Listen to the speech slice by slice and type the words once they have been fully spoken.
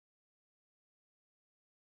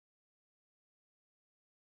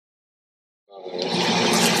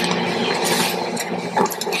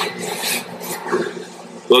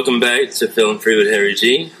Welcome back to Feeling Free with Harry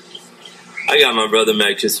G. I got my brother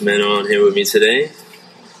Matt Cusimano on here with me today.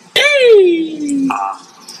 Hey!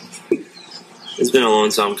 It's been a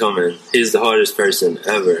long time coming. He's the hardest person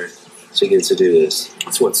ever to get to do this.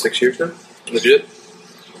 That's what, 6 years now? Legit?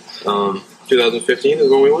 2015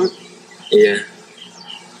 is when we went? Yeah.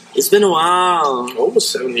 It's been a while.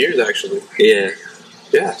 Almost 7 years, actually. Yeah.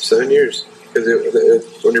 Yeah, 7 years.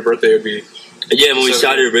 Because on your birthday, it would be... Yeah, when we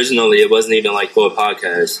shot it originally, it wasn't even like for a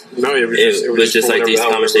podcast. No, it was just like these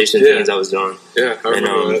conversation things I was doing. Yeah, I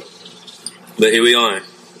remember that. But here we are.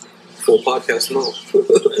 Full podcast and all.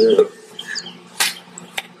 Yeah.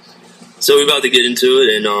 So we're about to get into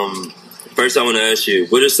it, and first I want to ask you,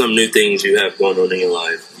 what are some new things you have going on in your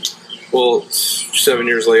life? Well, 7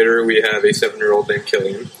 years later, we have a 7-year-old named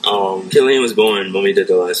Killian. Killian was born when we did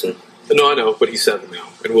the last one. No, I know, but he's 7 now,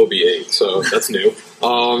 and we'll be 8, so that's new.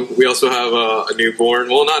 We also have a newborn.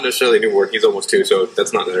 Well, not necessarily a newborn. He's almost 2, so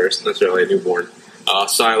that's not necessarily a newborn.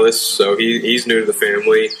 Silas, so he's new to the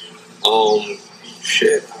family. I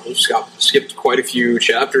just skipped quite a few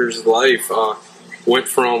chapters of life. Went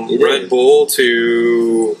from Red Bull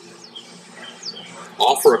to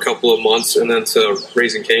off for a couple of months, and then to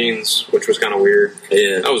Raising Cane's, which was kind of weird.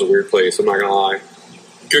 Yeah, that was a weird place. I'm not gonna lie.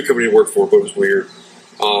 Good company to work for, but it was weird.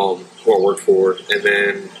 Who I worked for, and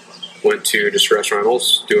then went to Distress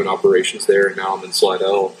Rentals, doing operations there, and now I'm in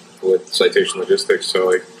Slidell with Citation Logistics,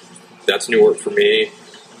 so that's new work for me.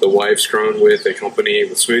 The wife's grown with a company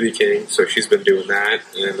with Smoothie King, so she's been doing that,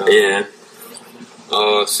 and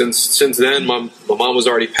since then, my mom was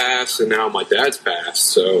already passed, and now my dad's passed,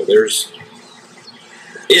 so there's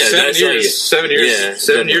 7 years. 7 years. Yeah,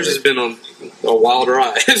 7 years has been on a wild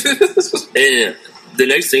ride. Yeah. The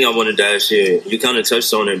next thing I wanted to ask you, you kind of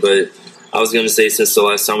touched on it, but I was going to say since the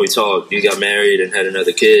last time we talked, you got married and had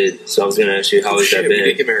another kid. So I was going to ask you, how has that been? We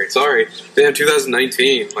did get married. Sorry, man.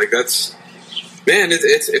 2019. Like it's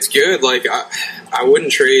good. Like I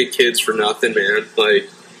wouldn't trade kids for nothing, man. Like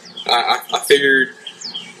I figured,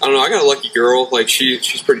 I don't know. I got a lucky girl. Like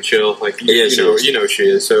she's pretty chill. Like you know she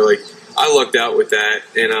is. So like I lucked out with that,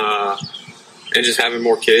 and just having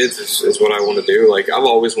more kids is what I want to do. Like, I've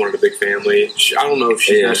always wanted a big family. I don't know if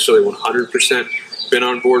she's necessarily 100% been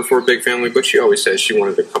on board for a big family, but she always says she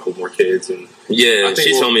wanted a couple more kids. And yeah,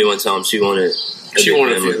 she told me one time she wanted a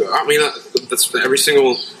family. I mean, that's every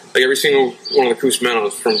single one of the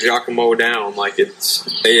Cusimanos from Giacomo down. Like, he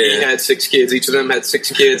had 6 kids. Each of them had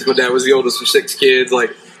 6 kids. My dad was the oldest of 6 kids.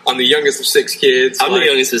 Like, I'm the youngest of 6 kids. I'm the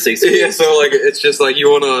youngest of 6 kids. Yeah, so, like, it's just like you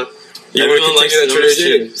want to continue that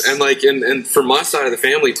tradition. And like, and for my side of the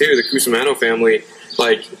family too, the Cusimano family,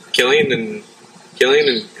 like Killian and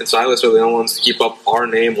Silas are the only ones to keep up our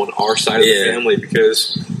name on our side of the family,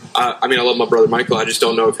 because I mean, I love my brother Michael. I just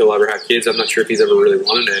don't know if he'll ever have kids. I'm not sure if he's ever really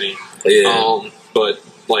wanted any. But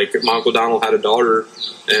like, my Uncle Donald had a daughter,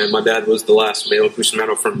 and my dad was the last male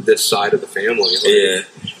Cusimano from this side of the family. Like,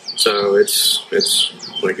 so it's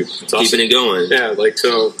like it's awesome. Keeping it going. Yeah, like,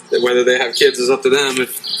 so whether they have kids is up to them.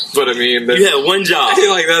 But I mean, you had one job,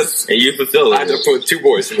 like and you fulfilled it. I had to put 2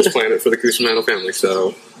 boys in this planet for the Cusimano family.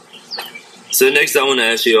 So next, I want to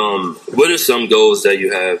ask you, what are some goals that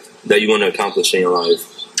you have that you want to accomplish in your life?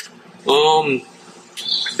 I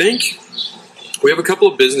think we have a couple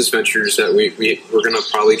of business ventures that we're going to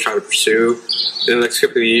probably try to pursue in the next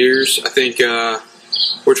couple of years. I think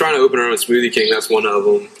we're trying to open our own Smoothie King. That's one of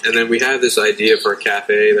them. And then we have this idea for a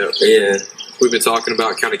cafe that we've been talking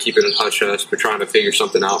about, kind of keeping in touch with us. We're trying to figure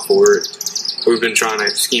something out for it. We've been trying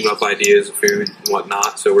to scheme up ideas of food and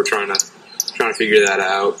whatnot, so we're trying to figure that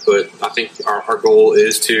out. But I think our goal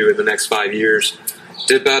is to, in the next 5 years,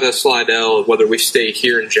 dip out of Slidell, whether we stay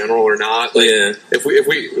here in general or not. Like,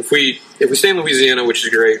 if we stay in Louisiana, which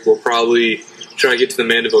is great, we'll probably try to get to the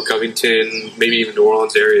Mandeville, Covington, maybe even New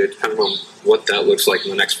Orleans area, depending on what that looks like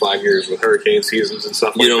in the next 5 years with hurricane seasons and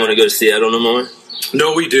stuff. You don't want to go to Seattle no more?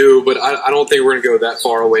 No, we do, but I don't think we're going to go that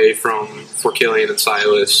far away for Killian and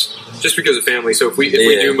Silas, just because of family. So if we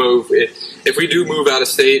do move out of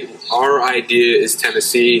state, our idea is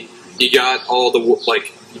Tennessee. You got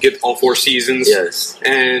you get all 4 seasons. Yes.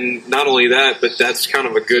 And not only that, but that's kind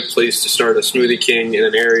of a good place to start a Smoothie King in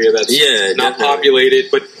an area that's not populated,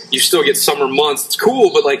 but you still get summer months. It's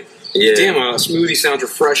cool, but like, damn, a smoothie sounds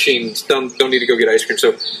refreshing. Don't need to go get ice cream.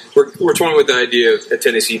 So we're toying with the idea of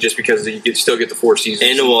Tennessee, just because you still get the 4 seasons.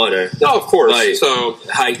 And the water. No, of course. Like, so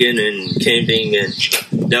hiking and camping, and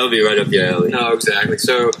that would be right up your alley. No, exactly.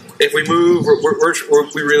 So if we move,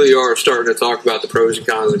 we really are starting to talk about the pros and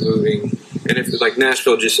cons of moving. And if like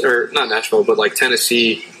Nashville not Nashville, but like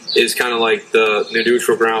Tennessee is kind of like the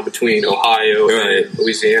neutral ground between Ohio and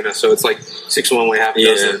Louisiana. So it's like 6 one way, half a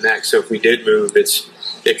dozen the next. So if we did move,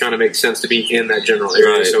 it kind of makes sense to be in that general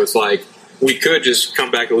area. Right. So it's like we could just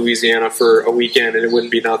come back to Louisiana for a weekend and it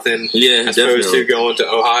wouldn't be nothing. Yeah, as opposed to going to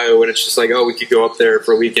Ohio and it's just like, oh, we could go up there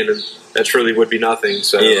for a weekend and that truly would be nothing.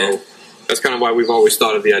 So that's kind of why we've always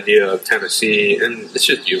thought of the idea of Tennessee, and it's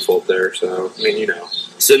just beautiful up there. So, I mean, you know.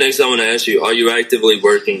 So next I want to ask you, are you actively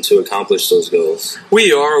working to accomplish those goals?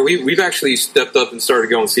 We are. We've actually stepped up and started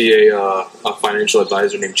going to see a financial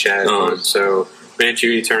advisor named Chad. So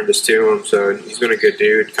Manchudi turned us to him, so he's been a good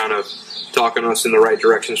dude, kind of talking us in the right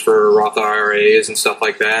directions for Roth IRAs and stuff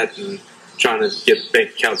like that, and trying to get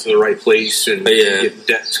bank accounts in the right place and get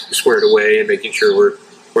debt squared away and making sure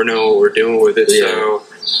we know what we're doing with it. So,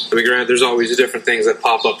 I mean, granted, there's always different things that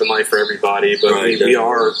pop up in life for everybody, but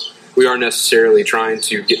we are necessarily trying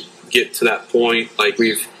to get to that point. Like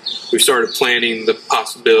we've started planning the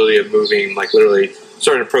possibility of moving, like literally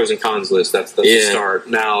starting a pros and cons list. That's the start.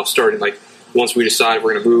 Now starting like once we decide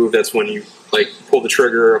we're going to move, that's when you like pull the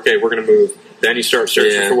trigger. Okay, we're going to move. Then you start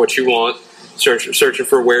searching for what you want. Searching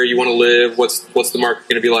for where you want to live, what's the market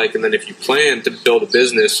going to be like, and then if you plan to build a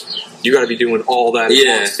business, you got to be doing all that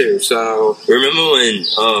at once too. So remember when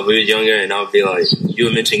we were younger, and I would be like, you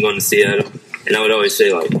would mention going to Seattle, and I would always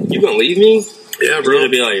say like, "You gonna leave me?" Yeah, bro. And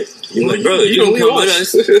I'd be like, bro, you gonna come with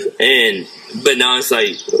us? But now it's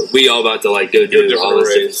like we all about to like go do all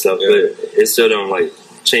this different stuff, but it still don't like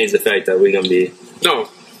change the fact that we're gonna be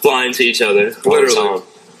flying to each other all the time.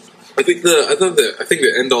 I think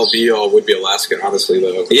the end all be all would be Alaska, honestly,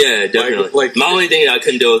 though. Yeah, definitely. Like my only thing I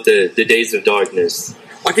couldn't deal with the days of darkness.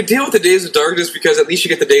 I could deal with the days of darkness because at least you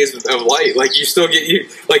get the days of light. Like you still get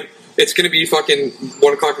it's going to be fucking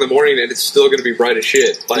 1 o'clock in the morning and it's still going to be bright as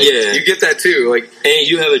shit. Like you get that too. Like, and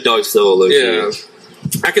you have a dark soul. I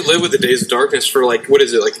could live with the days of darkness for like what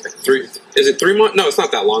is it like 3? Is it 3 months? No, it's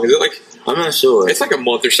not that long. Is it like? I'm not sure. It's like a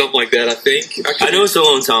month or something like that, I think. I know it's a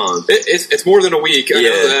long time. It's more than a week. I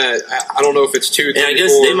know that. I don't know if it's 2, 3, and I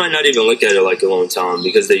guess 4. They might not even look at it like a long time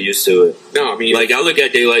because they're used to it. No, I mean... Like, I look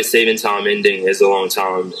at daylight saving time ending as a long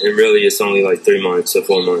time, and really it's only like 3 months or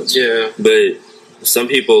 4 months. Yeah. But some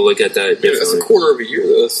people look at that differently. That's a quarter of a year,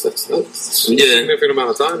 though. That's a significant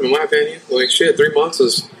amount of time, in my opinion. Like, shit, 3 months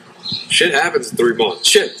is... Shit happens in 3 months.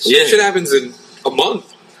 Shit happens in a month.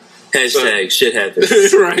 Hashtag shit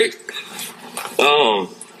happens. Right?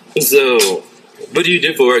 So, what do you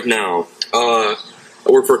do for work now? I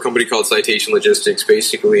work for a company called Citation Logistics.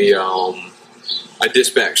 Basically, I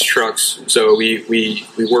dispatch trucks. So we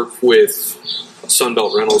work with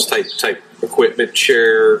Sunbelt Rentals type equipment,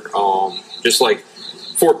 just like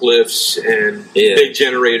forklifts and big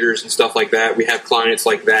generators and stuff like that. We have clients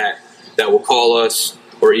like that will call us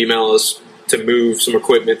or email us to move some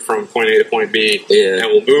equipment from point A to point B, and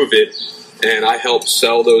we'll move it. And I help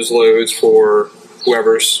sell those loads for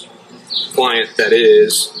whoever's client that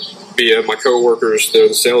is via my coworkers. They're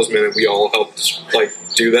the salesmen, and we all help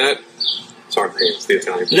do that. Sorry, it's the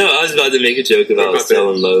Italian. No, I was about to make a joke about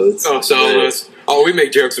selling loads. Oh, selling loads. Oh, we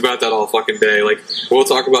make jokes about that all fucking day. Like we'll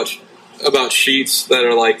talk about sheets that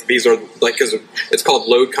are like these are like because it's called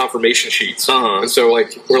load confirmation sheets, and so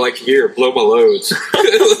like we're like here blow my loads, like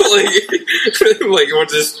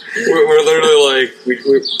we're literally like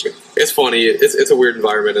it's funny. It's a weird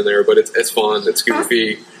environment in there, but it's fun. It's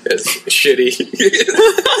goofy. It's shitty.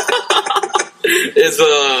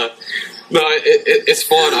 It's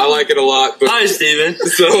fun. I like it a lot. But, hi, Steven.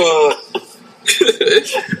 So,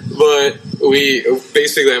 but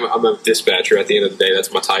I'm a dispatcher at the end of the day.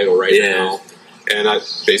 That's my title right now. And I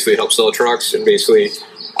basically help sell trucks. And basically,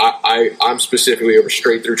 I'm specifically over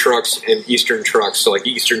straight through trucks and Eastern trucks, so like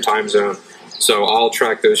Eastern time zone. So I'll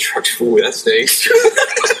track those trucks. Ooh, that stinks.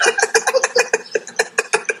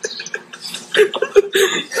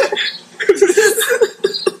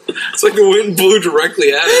 It's like the wind blew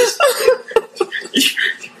directly at us.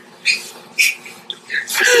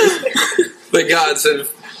 The gods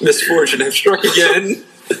of misfortune have struck again.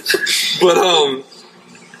 But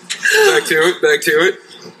back to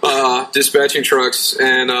it. Dispatching trucks,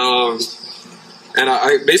 and I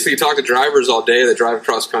basically talk to drivers all day that drive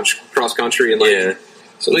cross country, and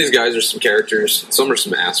some of these guys are some characters, some are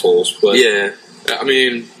some assholes. But I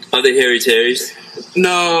mean, are they Harry Terrys?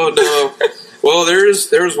 No. Well,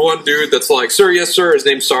 there's one dude that's like, sir, yes, sir. His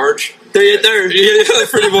name's Sarge. Yeah,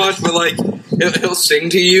 pretty much. But like, he'll sing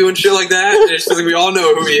to you and shit like that. And it's just like, we all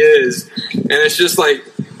know who he is, and it's just like.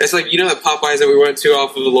 It's like, you know that Popeyes that we went to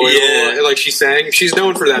off of the Loyola? Yeah. And like she sang? She's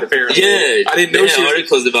known for that, apparently. Yeah. I didn't know she was...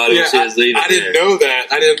 articles about it when she was leaving. I didn't know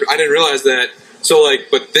that. I didn't realize that. So, like,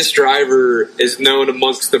 but this driver is known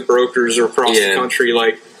amongst the brokers across the country.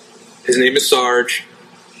 Like, his name is Sarge,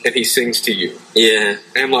 and he sings to you. Yeah.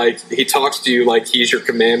 And, like, he talks to you like he's your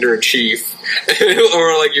commander-in-chief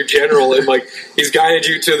or, like, your general, and, like, he's guided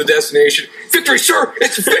you to the destination. Victory, sir!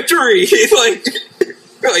 It's victory!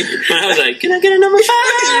 I was like, can I get a number 5?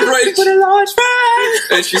 Right. Put a large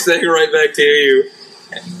 5! And she sang right back to you.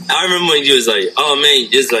 I remember when you was like, oh, man,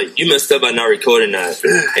 just like, you messed up by not recording that.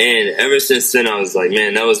 And ever since then, I was like,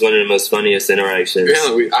 man, that was one of the most funniest interactions.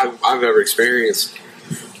 Yeah, I've ever experienced.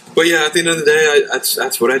 But yeah, at the end of the day,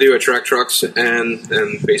 that's what I do. I track trucks and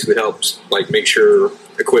basically helps like make sure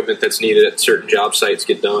equipment that's needed at certain job sites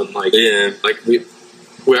get done. Like we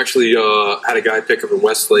actually had a guy pick up in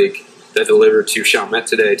Westlake that delivered to Chalmette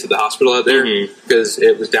today to the hospital out there because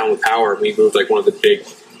it was down with power. And we moved like one of the big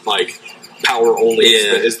like power only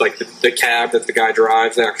is like the cab that the guy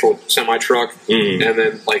drives, the actual semi truck, and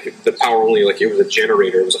then like the power only, like it was a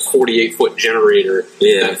generator. It was a 48-foot generator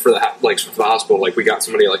for the hospital. Like we got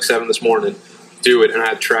somebody at like 7 this morning do it, and I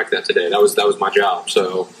had to track that today. That was my job.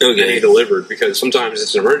 So he delivered because sometimes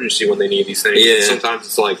it's an emergency when they need these things. Yeah. Sometimes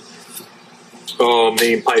it's like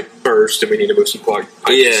main pipe burst and we need to move some pipe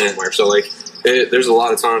somewhere. So like there's a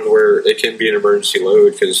lot of times where it can be an emergency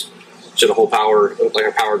load because a whole power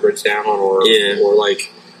grid's down or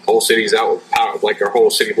like whole city's out with power, like our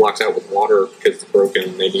whole city blocks out with water because it's broken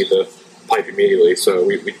and they need the pipe immediately. So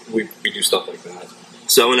we do stuff like that.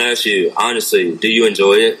 So I want to ask you, honestly, do you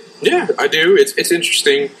enjoy it? Yeah, I do. It's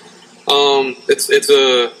interesting.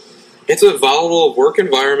 It's a volatile work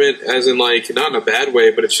environment, as in like not in a bad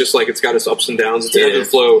way, but it's just like it's got its ups and downs. It's ebb and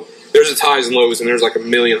flow. There's its highs and lows, and there's like a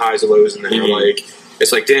million highs and lows in there. Like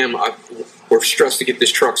it's like, damn, we're stressed to get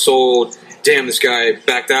this truck sold. Damn, this guy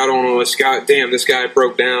backed out on us. Damn, this guy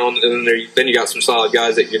broke down. And then you got some solid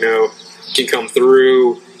guys that can come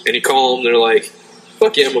through, and you call them. They're like,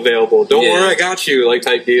 "Fuck yeah, I'm available. Don't worry, I got you." Like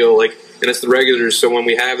type deal. Like, and it's the regulars. So when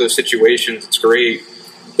we have those situations, it's great.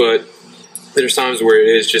 But there's times where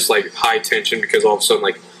it is just like high tension because all of a sudden,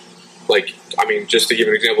 like I mean, just to give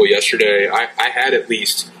an example, yesterday I had at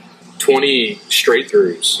least 20 straight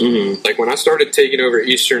throughs. Like when I started taking over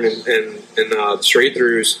Eastern and the straight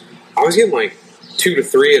throughs, I was getting like 2 to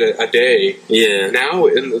 3 a day. Yeah. Now,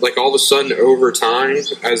 like all of a sudden, over time,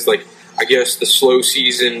 as like I guess the slow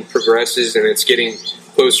season progresses and it's getting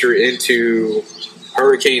closer into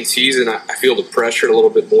hurricane season, I feel the pressure a little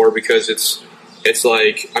bit more because it's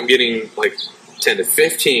like I'm getting like 10 to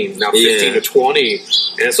 15, now 15 to 20,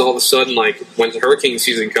 and it's all of a sudden like when the hurricane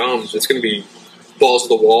season comes, it's going to be balls to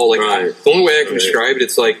the wall. Like the only way I can describe it,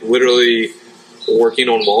 it's like literally working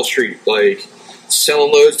on Wall Street, like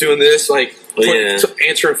selling loads, doing this, like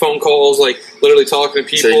answering phone calls, like literally talking to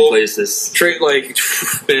people, certain places. Like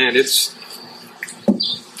man,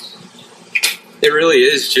 it really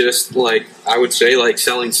is just like I would say like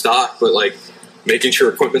selling stock, but like making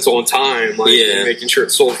sure equipment's on time, like making sure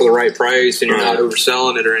it's sold for the right price, and you're not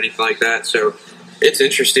overselling it or anything like that. So it's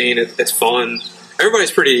interesting. It's fun.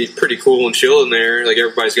 Everybody's pretty cool and chill in there. Like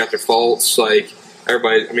everybody's got their faults. Like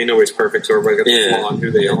everybody, I mean, nobody's perfect, so everybody's got their flaw in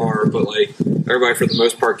who they are. But like everybody, for the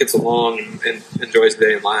most part, gets along and enjoys the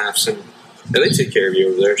day and laughs, and they take care of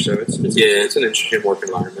you over there. So it's an interesting work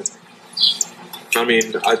environment. I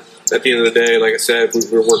mean, at the end of the day, like I said,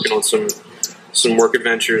 we're working on some work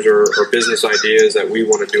adventures or business ideas that we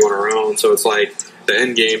want to do on our own. So it's like the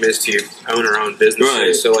end game is to own our own businesses.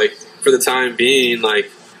 Right. So like for the time being,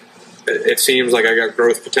 like it seems like I got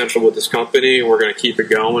growth potential with this company, and we're going to keep it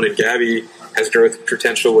going. And Gabby has growth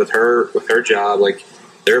potential with her job. Like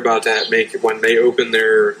they're about to make, when they open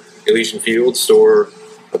their Elysian Field store,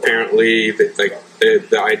 apparently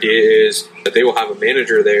the idea is that they will have a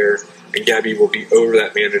manager there, and Gabby will be over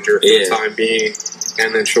that manager for the time being.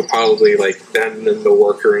 And then she'll probably then they'll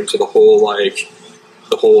work her into the whole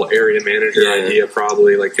area manager idea,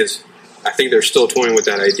 probably, because I think they're still toying with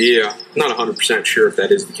that idea. I'm not 100% sure if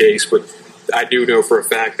that is the case, but I do know for a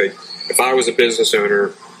fact that if I was a business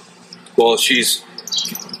owner, well,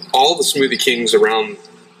 all the Smoothie Kings around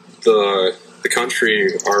the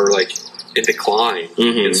country are in decline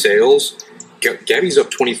in sales. Gabby's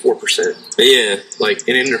up 24%. Yeah,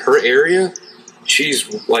 and in her area, she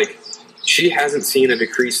hasn't seen a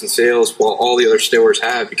decrease in sales while all the other stores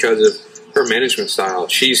have because of her management style.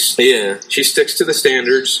 She sticks to the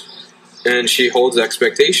standards and she holds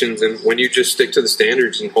expectations. And when you just stick to the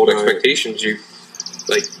standards and hold expectations, you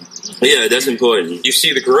that's important. You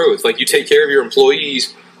see the growth. You take care of your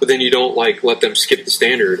employees, but then you don't let them skip the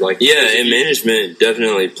standard. And management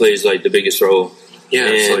definitely plays the biggest role. Yeah,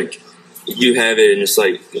 and it's you have it, and it's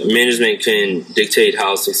management can dictate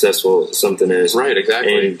how successful something is. Right,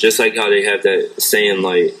 exactly. And just like how they have that saying,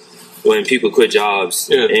 when people quit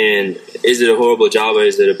jobs, and is it a horrible job or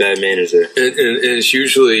is it a bad manager? And it's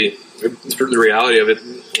usually, the reality of it,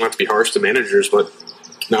 not to be harsh to managers, but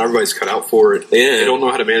not everybody's cut out for it. Yeah. They don't know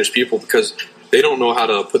how to manage people because they don't know how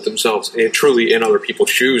to put themselves truly in other people's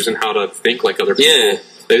shoes and how to think like other people. Yeah.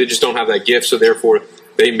 They just don't have that gift, so therefore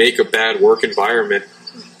they make a bad work environment.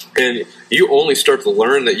 And you only start to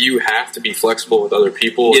learn that you have to be flexible with other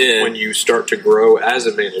people when you start to grow as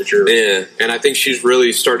a manager. Yeah. And I think she's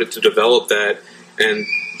really started to develop that and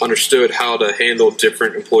understood how to handle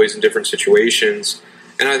different employees in different situations.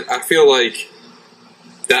 And I feel like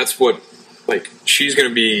that's what, like, she's going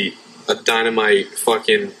to be a dynamite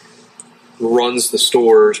fucking runs the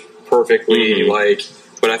stores perfectly, like,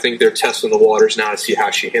 but I think they're testing the waters now to see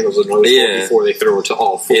how she handles another store before they throw her to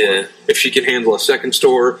all four. Yeah. If she can handle a second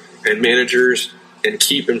store and managers and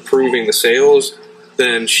keep improving the sales,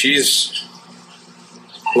 then she's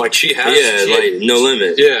like, she has like no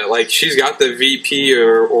limit. Yeah, like she's got the VP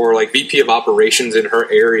or like VP of operations in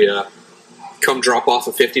her area come drop off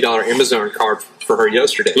a $50 Amazon card for her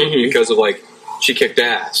yesterday because of, like, she kicked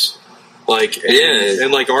ass. Like,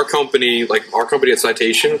 and like our company at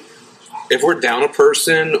Citation, if we're down a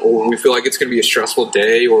person or we feel like it's going to be a stressful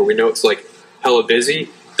day or we know it's like hella busy,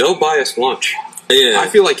 they'll buy us lunch. Yeah. I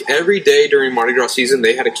feel like every day during Mardi Gras season,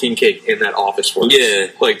 they had a king cake in that office for us. Yeah.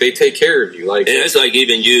 Like, they take care of you. Like, and it's like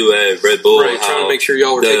even you at Red Bull. Right, trying to make sure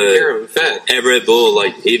y'all were taken care of and fed. At Red Bull,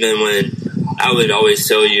 like, even when I would always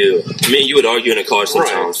tell you, I mean, you would argue in a car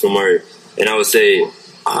sometimes from work, and I would say,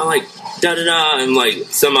 oh, like, da-da-da, and, like,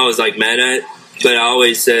 something I was, like, mad at, but I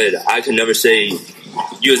always said, I could never say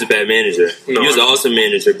you was a bad manager. No, you was an awesome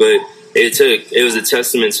manager, but it was a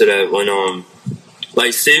testament to that when,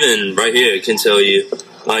 like, Steven right here can tell you,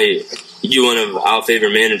 like, you one of our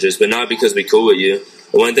favorite managers, but not because we cool with you.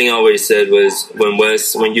 One thing I always said was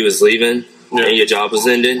when you was leaving and your job was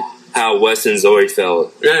ending, how Wes and Zori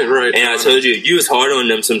felt. Yeah, right. And I told you was hard on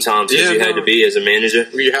them sometimes because you had to be as a manager.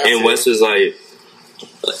 And Wes was like,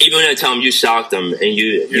 even at that time you shocked them and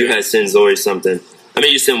you had sent Zori something. I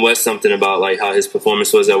mean, you sent Wes something about, like, how his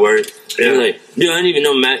performance was at work. And I was like, dude, I didn't even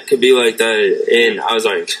know Matt could be like that. And I was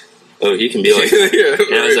like, oh, he can be like that.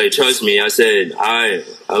 And I was like, trust me. I said,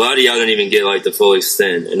 a lot of y'all don't even get, like, the full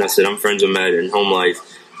extent. And I said, I'm friends with Matt in home life.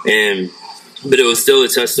 But it was still a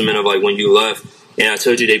testament of, like, when you left, and I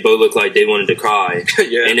told you they both looked like they wanted to cry.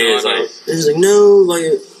 And it was like, no, like,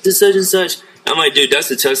 this such and such. I'm like, dude, that's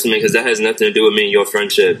a testament because that has nothing to do with me and your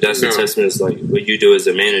friendship. That's a testament to, like, what you do as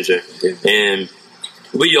a manager. Yeah. And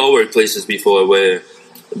we all worked places before where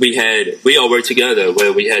we all worked together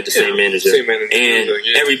where we had the same manager. And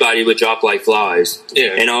everybody would drop like flies.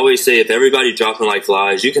 Yeah. And I always say, if everybody dropping like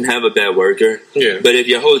flies, you can have a bad worker. Yeah. But if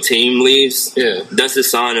your whole team leaves, that's a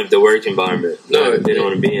sign of the work environment that they don't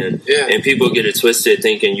want to be in. Yeah. And people get it twisted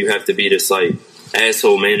thinking you have to be this, like,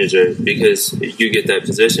 asshole manager because you get that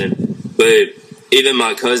position. But even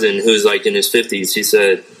my cousin, who's, like, in his 50s, he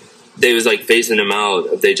said they was, like, phasing them out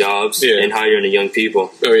of their jobs and hiring the young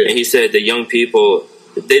people. Oh, yeah. And he said the young people,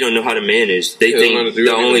 they don't know how to manage. They think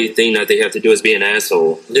the only thing that they have to do is be an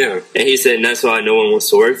asshole. Yeah. And he said, and that's why no one wants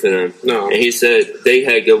to work for them. No. And he said they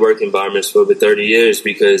had good work environments for over 30 years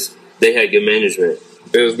because they had good management.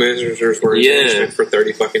 Those managers were in management for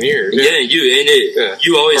 30 fucking years. Yeah,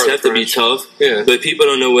 you always have to be tough. Yeah. But people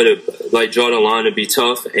don't know where to, like, draw the line to be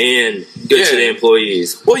tough and good to the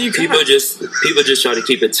employees. Well, people just try to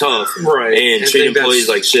keep it tough, right? And treat employees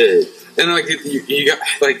like shit. And, like, you got,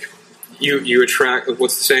 like, you attract,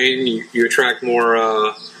 what's the saying? You attract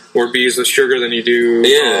more bees with sugar than you do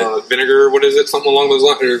vinegar. What is it? Something along those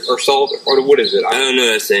lines, or salt, or what is it? I don't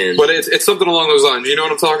know that saying, but it's something along those lines. You know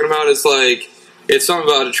what I'm talking about? It's like, it's something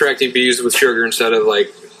about attracting bees with sugar instead of,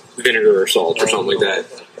 like, vinegar or salt or something like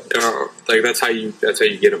that. Like, that's how you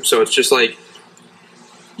get them. So it's just like,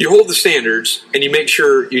 you hold the standards and you make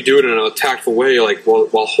sure you do it in a tactful way, like,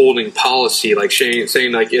 while holding policy, like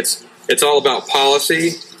saying like it's all about policy.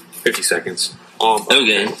 50 seconds.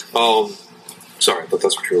 Okay. Sorry, but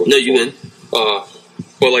that's what you're looking for. No, you in.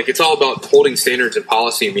 But, like, it's all about holding standards and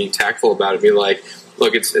policy and being tactful about it. Being like,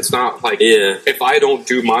 look, it's not like, if I don't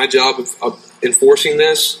do my job of enforcing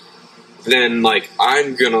this, then, like,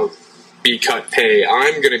 I'm gonna be cut pay.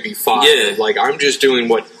 I'm gonna be fired. Yeah. Like, I'm just doing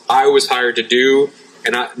what I was hired to do,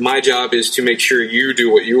 and my job is to make sure you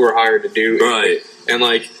do what you were hired to do. Right. And,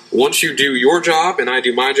 like, once you do your job and I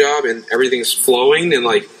do my job and everything's flowing, and,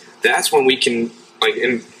 like, that's when we can, like,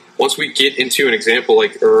 and once we get into an example,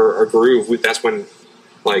 like, or a groove, that's when,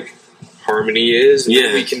 like, harmony is. And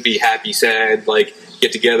then we can be happy, sad, like,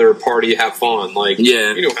 get together, party, have fun. Like,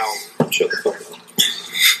 you know how. Shut the fuck up.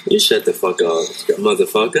 You shut the fuck up,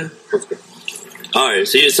 motherfucker. All right,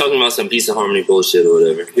 so you're talking about some Peace and Harmony bullshit or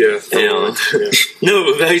whatever. Yeah. No,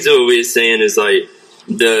 but back to what we were saying is like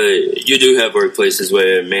you do have workplaces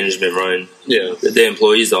where management run the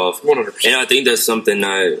employees off, 100%. and I think that's something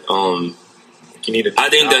that you need to.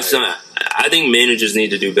 I think managers need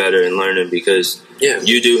to do better in learning because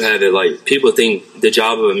you do have it like people think the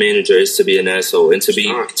job of a manager is to be an asshole and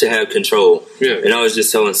to have control. Yeah. And I was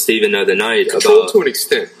just telling Steven the other night control to an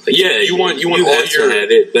extent. Like, you want all to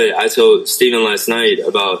have it, but I told Steven last night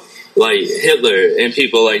about like Hitler and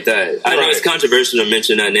people like that. I know it's controversial to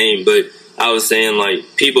mention that name, but I was saying,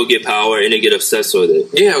 like, people get power and they get obsessed with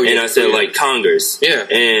it. And I said, like, Congress. And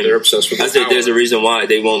they're obsessed with it. I said, there's a reaon why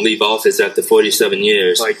they won't leave office after 47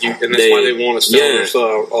 years. And that's why they want to establish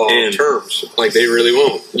terms. Like, they really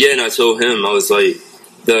won't. Yeah, and I told him, I was like,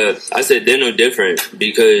 I said, they're no different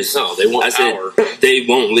because they want power. They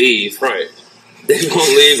won't leave. Right. They won't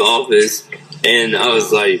leave office. And I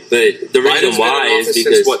was like, but the reason why is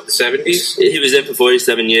because the 70s? He was in for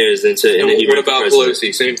 47 years, and then he what about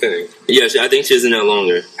Pelosi? Same thing. Yeah, I think she's in there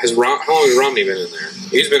longer. How long has Romney been in there?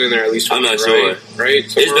 He's been in there at least 20 I'm not sure. Right?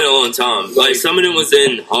 It's been a long time. Like some of them was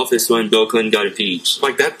in office when Bill Clinton got impeached.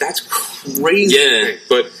 Like that's crazy. Yeah,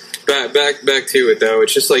 but. Back to it though.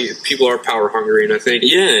 It's just like people are power hungry, and I think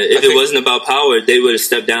if it wasn't about power, they would have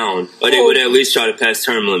stepped down, or they would at least try to pass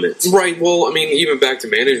term limits. Right. Well, I mean, even back to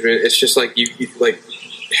management, it's just like you like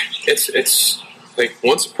it's like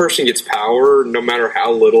once a person gets power, no matter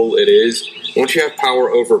how little it is, once you have power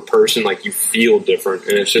over a person, like you feel different,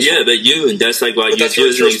 and it's just but that's like why you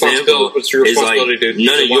use an example. Is like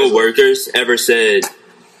none of your workers ever said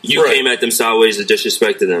you came at them sideways and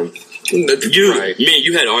disrespected them.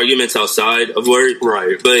 You had arguments outside of work,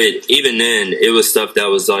 right? But even then, it was stuff that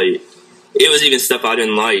was like, it was even stuff I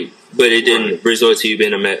didn't like, but it didn't resort to you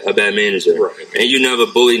being a bad manager, right? And you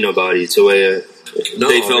never bullied nobody to where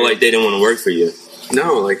they felt like they didn't want to work for you.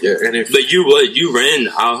 No, like but you ran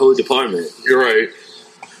our whole department. You're right.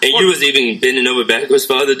 And you was even bending over backwards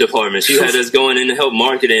for other departments. You had us going in to help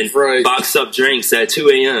marketing, box up drinks at 2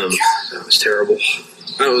 a.m. God, that was terrible.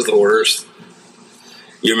 That was the worst.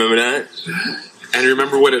 You remember that? And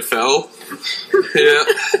remember when it fell? Yeah,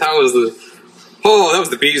 that was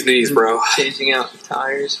the bee's knees, bro. Changing out the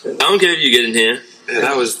tires. I don't care if you get in here. Yeah,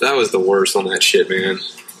 that was the worst on that shit, man.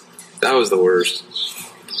 That was the worst.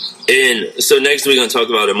 And so next we're gonna talk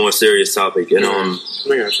about a more serious topic. And I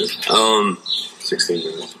got you. 16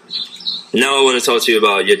 minutes. Now I want to talk to you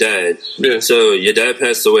about your dad. Yeah. So your dad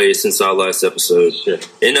passed away since our last episode. Yeah.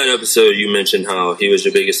 In that episode, you mentioned how he was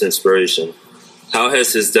your biggest inspiration. How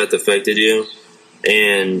has his death affected you?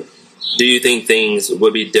 And do you think things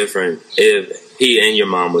would be different if he and your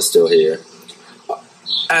mom was still here?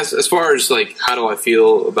 As far as like how do I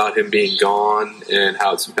feel about him being gone and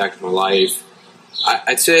how it's impacted my life,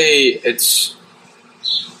 I'd say it's,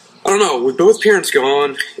 I don't know, with both parents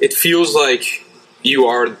gone, it feels like you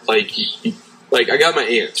are like I got my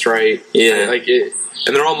aunts, right? Yeah.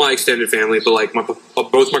 And they're all my extended family, but like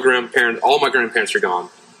both my grandparents, all my grandparents are gone.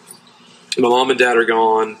 My mom and dad are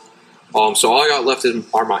gone. So all I got left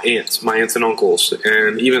are my aunts and uncles,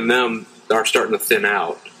 and even them are starting to thin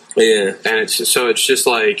out. Yeah, and it's just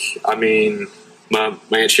like, I mean, my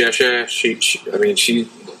aunt Shasha, she,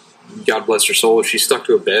 God bless her soul, she's stuck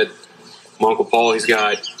to a bed. My Uncle Paul, he's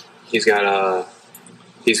got I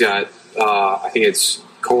think it's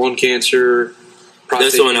colon cancer.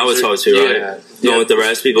 That's the one I was talking to, right? Yeah, the one with the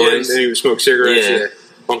raspy voice. And he would smoke cigarettes. Yeah.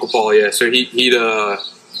 Uncle Paul, yeah. So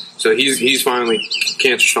he's finally,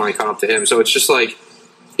 cancer's finally caught up to him. So it's just like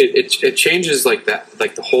it changes like that,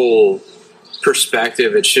 like the whole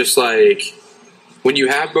perspective. It's just like when you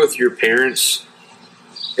have both your parents,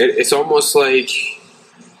 it's almost like,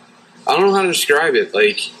 I don't know how to describe it.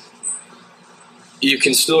 Like you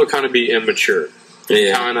can still kind of be immature,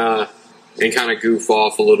 kind of goof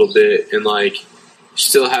off a little bit, and like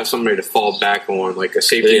still have somebody to fall back on, like a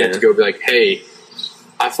safety net to go be like, hey,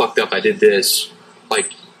 I fucked up, I did this.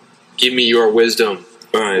 Like, give me your wisdom.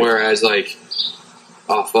 Right. Whereas, like,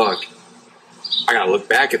 oh, fuck, I gotta look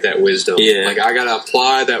back at that wisdom. Yeah. Like, I gotta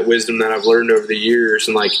apply that wisdom that I've learned over the years,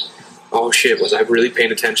 and like, oh shit, was I really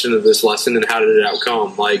paying attention to this lesson, and how did it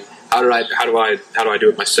outcome? Like, how do I do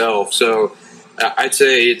it myself? So, I'd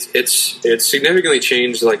say it's significantly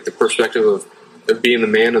changed like the perspective of being the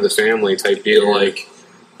man of the family type deal. Yeah.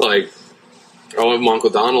 Like, oh, my Uncle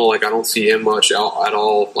Donald, like I don't see him much at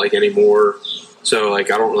all like anymore. So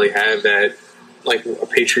like I don't really have that like a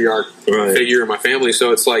patriarch figure in my family.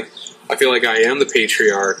 So it's like I feel like I am the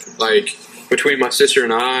patriarch. Like between my sister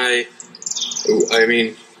and I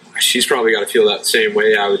mean, she's probably got to feel that same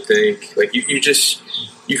way, I would think. Like you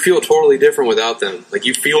you feel totally different without them. Like,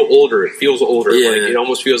 you feel older. It feels older. Yeah. Like, it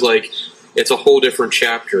almost feels like it's a whole different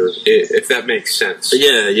chapter, if that makes sense.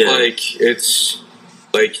 Yeah, yeah. Like, it's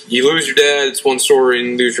like you lose your dad, it's one story,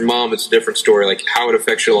 and you lose your mom, it's a different story. Like, how it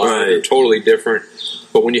affects your life, are totally different.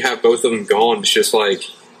 But when you have both of them gone, it's just like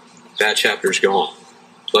that chapter's gone.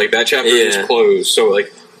 Like, that chapter is closed. So, like,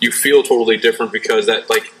 you feel totally different because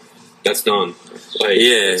that's done. Like,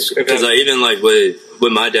 because even like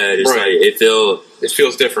with my dad, it's like it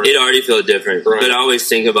feels different. It already feels different. Right. But I always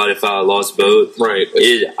think about if I lost both. Right.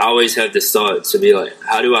 I always have this thought to be like,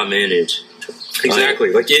 how do I manage?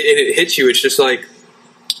 Exactly. Like it hits you. It's just like,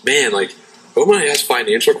 man, like, who am I going to ask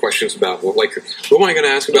financial questions about? Like, who am I going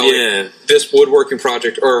to ask about like, this woodworking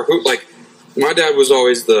project? Or who? Like, my dad was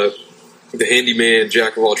always the handyman,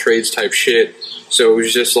 jack of all trades type shit. So it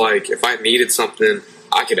was just like, if I needed something,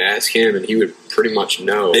 I could ask him, and he would pretty much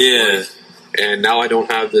know. Yeah. Like, and now I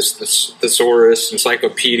don't have this thesaurus,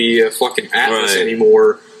 encyclopedia, fucking atlas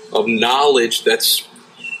anymore of knowledge that's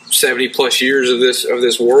 70 plus years of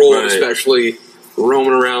this world, especially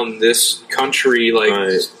roaming around this country like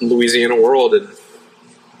Louisiana world.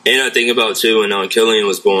 And I think about too when Killian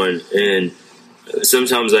was born, and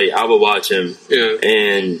sometimes like I would watch him,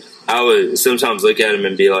 and I would sometimes look at him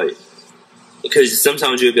and be like, because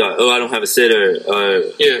sometimes you'd be like, oh, I don't have a sitter,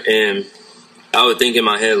 and I would think in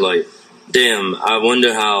my head like, damn, I wonder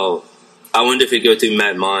if it go through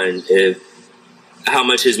Matt's mind how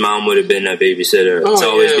much his mom would have been that babysitter to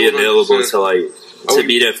always be available 100%. to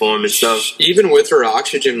be there for him and stuff. Even with her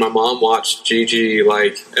oxygen, my mom watched Gigi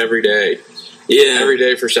like every day. Yeah, every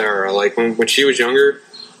day for Sarah. Like when she was younger,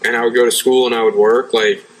 and I would go to school and I would work.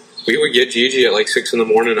 Like we would get Gigi at like 6 a.m.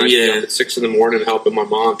 I'd be up at 6 a.m. helping my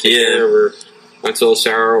mom take care of her until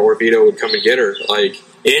Sarah or Vito would come and get her. Like.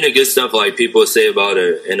 And the good stuff like people say about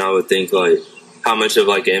her, and I would think like how much of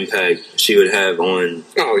like an impact she would have on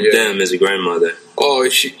them as a grandmother. Oh,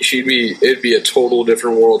 it'd be a total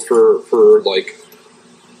different world for like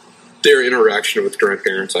their interaction with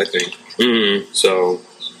grandparents, I think. Mm-hmm. So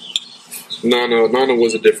Nana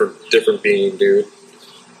was a different being, dude.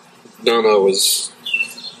 Nana was.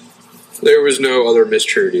 There was no other Miss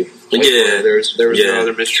Trudy. Like, there was no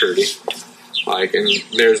other Miss Trudy. Like, and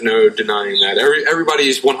there's no denying that. Everybody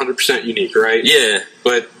is 100% unique, right? Yeah.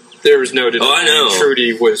 But there was no denying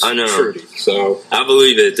Trudy was Trudy. So I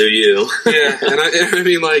believe it through you. Yeah, and I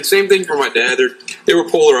mean, like, same thing for my dad. They were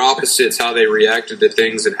polar opposites, how they reacted to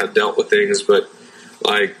things and have dealt with things. But,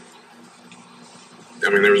 like,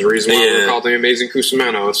 I mean, there was a reason why we called them Amazing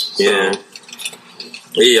Cusamanos. So. Yeah.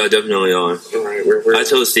 Yeah, definitely are. All right, I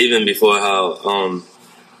told Steven before how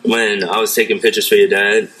when I was taking pictures for your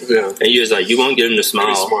dad, and he was like, you won't get him to smile.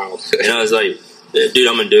 And he smiled. And I was like, dude,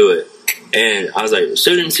 I'm going to do it. And I was like,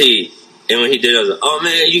 shouldn't he? And when he did it, I was like, oh,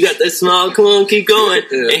 man, you got that smile. Come on, keep going.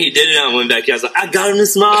 And he did it, and I went back. I was like, I got him to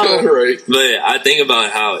smile. Right. But I think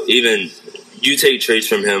about how even you take traits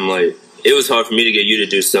from him. Like, it was hard for me to get you to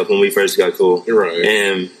do stuff when we first got cool. Right.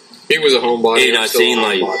 And he was a homebody. And I seen,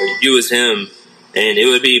 like, you was him. And it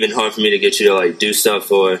would be even hard for me to get you to, like, do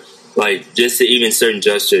stuff or... like, just to even certain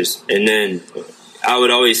gestures. And then I would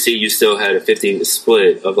always see you still had a 50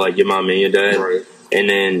 split of, like, your mom and your dad. Right. And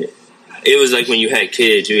then it was like when you had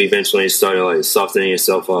kids, you eventually started, like, softening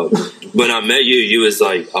yourself up. When I met you, you was,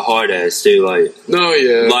 like, a hard ass, too. Like, no,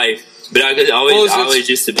 yeah. Life. But I always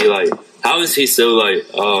used to be like, how is he so, like,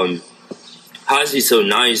 how is he so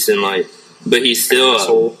nice and, like, but he's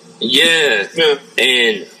still, yeah.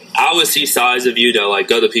 And I would see sides of you that, like,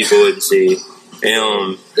 other people wouldn't see.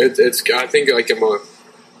 It's. I think like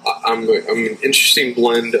I'm an interesting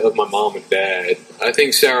blend of my mom and dad. I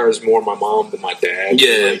think Sarah is more my mom than my dad.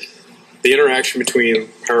 Yeah. Like, the interaction between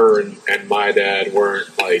her and my dad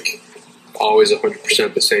weren't like always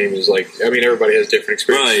 100% the same as like. I mean, everybody has different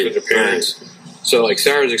experiences with their parents. Right. So like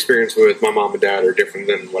Sarah's experience with my mom and dad are different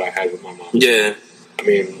than what I had with my mom. Yeah. I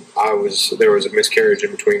mean, there was a miscarriage in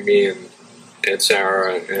between me and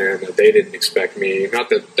Sarah, and they didn't expect me. Not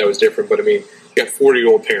that was different, but I mean. You got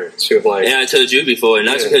 40-year-old parents who have like... Yeah, I told you before,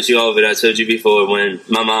 not to cut you off, but I told you before when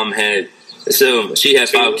my mom had... So, she had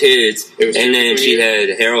 5 kids, and then she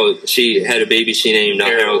had Harold... She had a baby she named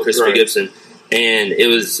Harold Christopher Gibson, and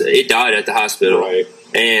it died at the hospital. Right.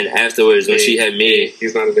 And afterwards, when she had me...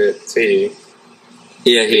 He's not a bit... It's a he.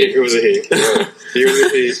 Yeah, he. It was a he. He was a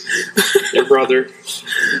he. Your brother.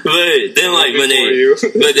 But then, like,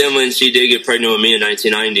 when she did get pregnant with me in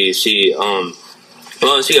 1990, she...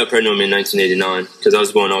 Well, she got pregnant with me in 1989 because I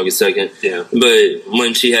was born August 2nd. Yeah. But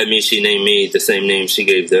when she had me, she named me the same name she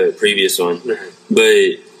gave the previous one. Mm-hmm.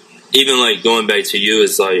 But even like going back to you,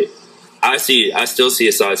 it's like I still see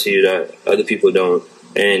a side to you that other people don't.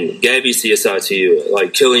 and Gabby CSI to you,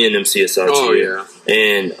 like Killian them CSI to you. Yeah.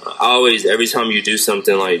 And I always, every time you do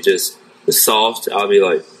something like just soft, I'll be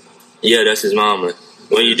like, yeah, that's his mama.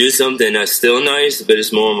 When you do something that's still nice, but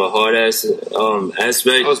it's more of a hard ass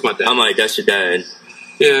aspect, my dad. I'm like, that's your dad.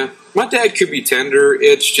 Yeah. My dad could be tender.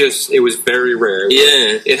 It's just, it was very rare.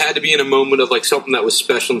 It had to be in a moment of like something that was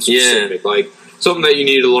special and specific. Like something that you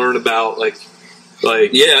needed to learn about, like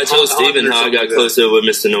I told Steven how I got closer with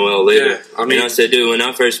Mr. Noel later. Yeah, and I said, dude, when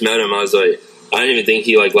I first met him, I was like, I didn't even think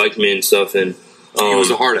he liked me and stuff. And he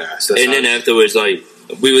was a hard ass. And then afterwards, like,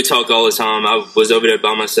 we would talk all the time. I was over there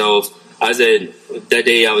by myself. I said, that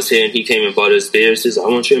day I was here and he came and bought us beers. He said, I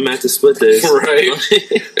want you and Matt to split this. Right.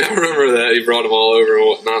 I remember that. He brought them all over and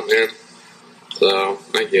whatnot, man. So,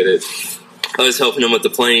 I get it. I was helping him with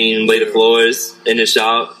the plane, lay the floors in the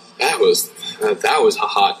shop. That was a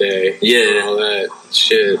hot day. Yeah. All that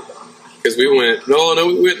shit. Because we went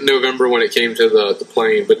in November when it came to the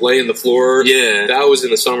plane, but laying the floor, that was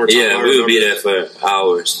in the summertime. Yeah, we would be there for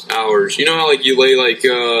hours. You know how like you lay like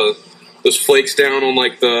those flakes down on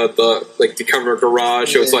like the cover of a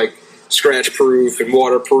garage, so it's like scratch proof and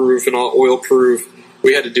waterproof and all oil proof.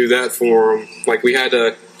 We had to do that for them. Like we had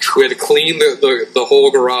to clean the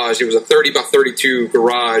whole garage. It was a 30 by 32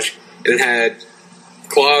 garage, and it had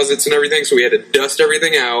closets and everything, so we had to dust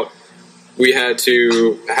everything out. There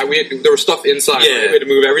was stuff inside. Right? We had to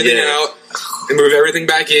move everything out and move everything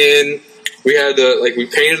back in. We had to we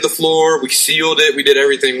painted the floor, we sealed it, we did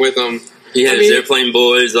everything with them. He had his airplane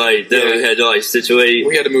boys that we had to situate.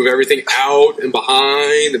 We had to move everything out and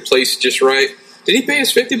behind and place it just right. Did he pay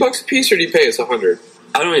us $50 a piece, or did he pay us $100?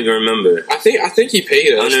 I don't even remember. I think he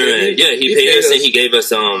paid us. He paid us and he gave us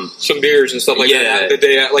some beers and stuff like that. The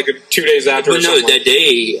day, 2 days after. But no, that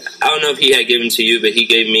day, I don't know if he had given to you, but he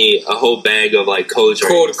gave me a whole bag of cold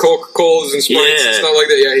drinks, Coca-Colas and Sprites and stuff like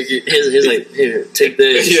that. Yeah, he's like, here, take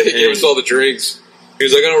this. Yeah, he gave us all the drinks. He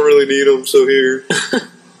was like, I don't really need them, so here.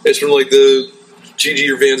 It's from the Gigi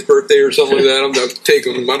or Van's birthday or something like that. I'm not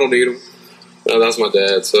taking them. I don't need them. No, that's my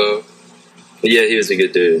dad. So yeah, he was a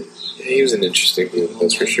good dude. He was an interesting dude,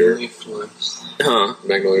 that's for sure.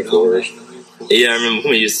 Magnolia Forest. Yeah, I remember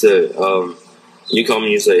when we used to, you called me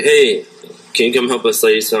and you say, hey, can you come help us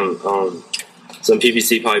lay some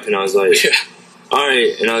PVC pipe? And I was like, all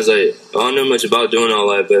right. And I was like, I don't know much about doing all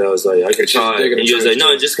that, but I was like, I could try. And you was like,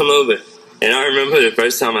 no, just come over. And I remember the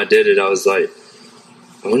first time I did it, I was like,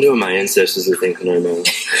 I wonder what my ancestors are thinking right now.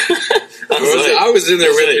 I was in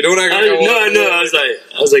there with you. Don't act like I know. I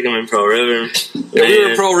was like, I'm in Pearl River. Yeah, we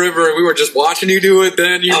were in Pearl River, and we were just watching you do it.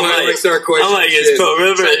 Then you might start questioning. I'm like, it's Pearl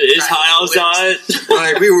River. It's hot outside.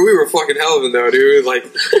 We were fucking helping though, dude.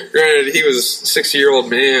 Granted, he was a 60-year-old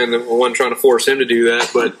man, and one trying to force him to do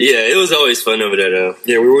that. But yeah, it was always fun over there, though.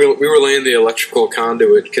 Yeah, we were laying the electrical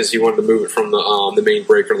conduit because he wanted to move it from the main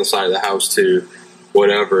breaker on the side of the house to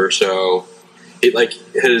whatever. So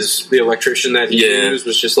the electrician that he used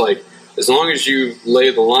was just like, as long as you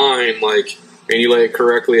lay the line and you lay it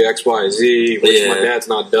correctly, X, Y, Z, which my dad's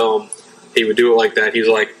not dumb, he would do it like that. He's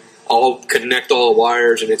like, I'll connect all the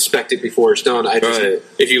wires and inspect it before it's done.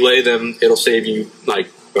 If you lay them, it'll save you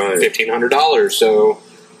 $1,500. So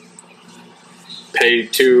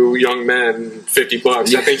paid two young men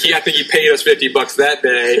 $50. I think he paid us $50 that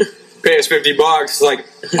day. Pay us $50. I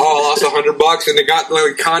lost $100 and they got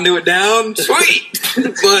the conduit down. Sweet,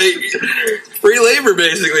 free labor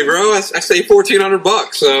basically, bro. I saved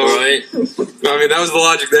 $1,400. So right. I mean, that was the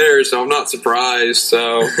logic there. So I'm not surprised.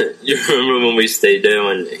 So you remember when we stayed there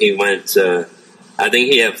when he went to? I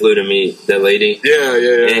think he had flew to meet that lady. Yeah.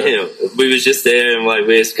 And we was just there and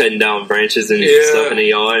we was cutting down branches and stuff in the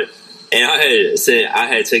yard. And I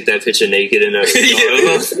had take that picture naked in the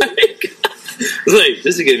yard.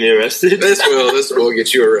 This will get me arrested. This will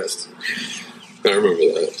get you arrested. I remember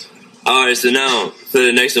that. Alright, so now, for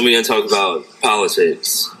the next one, we're going to talk about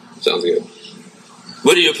politics. Sounds good.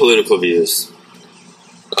 What are your political views?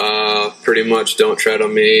 Pretty much don't tread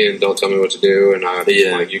on me and don't tell me what to do, and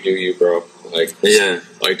you do you, bro.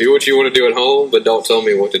 Do what you want to do at home, but don't tell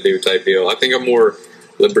me what to do type deal. I think I'm more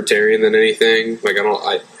libertarian than anything.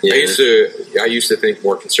 I used to think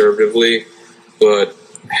more conservatively, but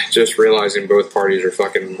just realizing both parties are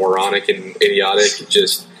fucking moronic and idiotic.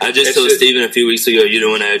 I just told Steven a few weeks ago you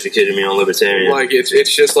don't want to educate me on libertarian. It's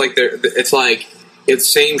just it's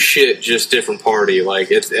same shit, just different party. They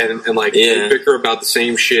bicker about the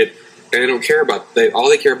same shit, and they don't care about. All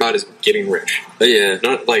they care about is getting rich.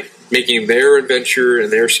 Not making their adventure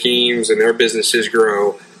and their schemes and their businesses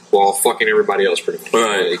grow while fucking everybody else pretty much.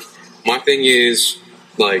 Right. My thing is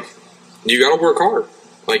you got to work hard.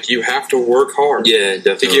 Like, you have to work hard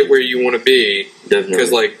definitely. to get where you want to be. Definitely.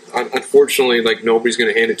 Because, like, unfortunately, like, nobody's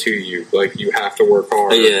going to hand it to you. Like, you have to work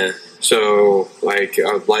hard. Yeah. So, like,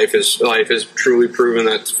 life is truly proven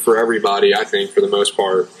that for everybody, I think, for the most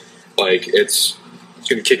part. Like, it's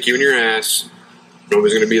going to kick you in your ass.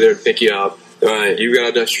 Nobody's going to be there to pick you up. Right. You got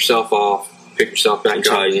to dust yourself off, pick yourself back up.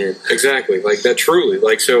 Try again. Exactly. Like, that truly.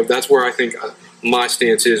 Like, so that's where I think my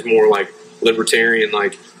stance is more, like, libertarian.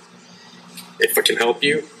 Like, if I can help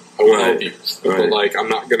you, I will help you. But, like, I'm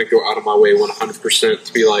not going to go out of my way 100%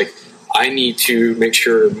 to be like, I need to make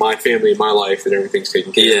sure my family, my life, that everything's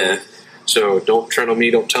taken care of. So don't tread on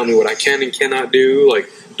me. Don't tell me what I can and cannot do. Like,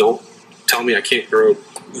 don't tell me I can't grow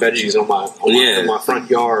veggies on my front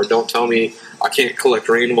yard. Don't tell me I can't collect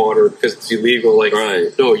rainwater because it's illegal. Like,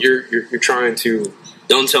 no, you're trying to.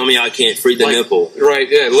 Don't tell me I can't free the nipple. Right,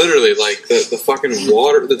 yeah, literally, like, the fucking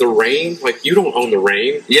water, the rain, like, you don't own the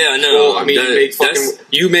rain. Yeah, I know. Well, I mean,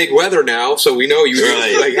 you make weather now, so we know you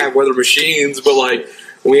like have weather machines, but, like,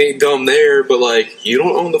 we ain't dumb there, but, like, you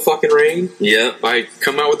don't own the fucking rain. Yeah. Like,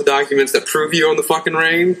 come out with the documents that prove you own the fucking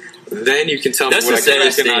rain, then you can tell me what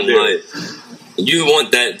I cannot do. Like, you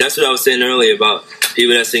want that. That's what I was saying earlier about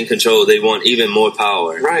people that's in control. They want even more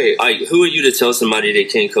power. Right. Like, who are you to tell somebody they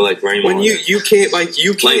can't collect rainwater? When you can't, like,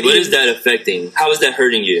 you can't. Like, what is that affecting? How is that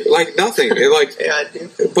hurting you? Like, nothing. It, like, I do.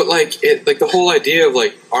 But, like, the whole idea of,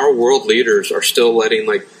 like, our world leaders are still letting,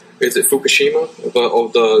 like, is it Fukushima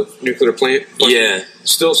of the nuclear plant?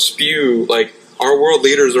 Still spew, like, our world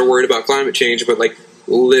leaders are worried about climate change, but, like,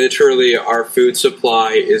 literally our food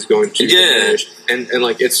supply is going to diminish. And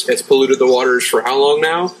like, it's polluted the waters for how long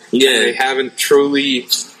now? Yeah. And they haven't truly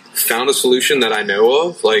found a solution that I know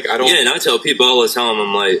of. Like, I don't. Yeah, and I tell people all the time,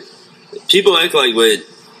 I'm like, people act like with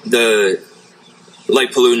the,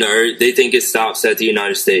 like, polluting the earth, they think it stops at the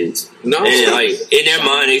United States. No, and, like, in their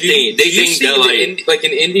mind, they think that, like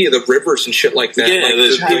in India, the rivers and shit like that. Yeah,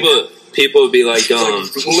 like, people would be like,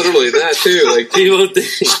 literally that too. Like, people think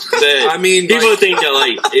that. I mean, people think that,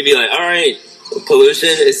 like, it'd be like, all right, pollution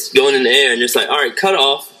is going in the air, and it's like, all right, cut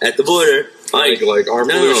off at the border. Like our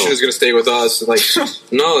pollution is going to stay with us. Like,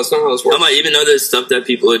 no, that's not how this works. I'm like, even though there's stuff that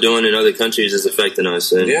people are doing in other countries is affecting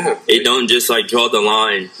us, and it don't just, like, draw the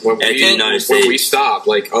line at the United States. When we stop,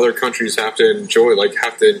 like, other countries have to enjoy, like,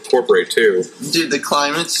 have to incorporate too. Dude, the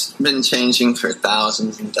climate's been changing for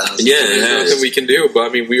thousands and thousands. Yeah, there's nothing we can do. But I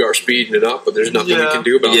mean, we are speeding it up, but there's nothing we can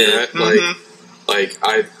do about that. Like,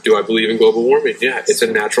 I believe in global warming. Yeah, it's a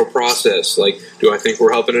natural process. Like, do I think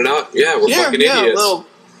we're helping it out? Yeah, we're fucking idiots.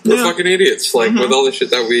 We're fucking idiots. Like, with all the shit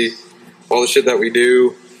that we do,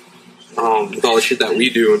 with all the shit that we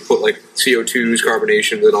do, and put, like, CO2s,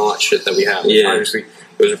 carbonations, and all that shit that we have. Like, obviously,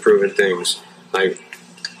 those are proven things. Like,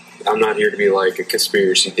 I'm not here to be, like, a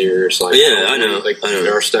conspiracy theorist. Like, I know. Like,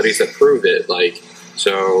 there are studies that prove it. Like,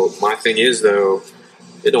 so my thing is, though,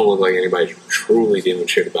 it don't look like anybody's truly doing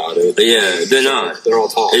shit about it. Yeah, they're not. They're all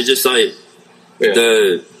talk. It's just like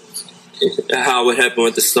how it happened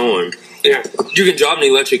with the storm. Yeah, you can drive an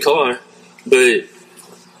electric car, but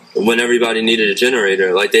when everybody needed a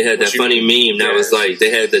generator, like, they had that funny meme that was like,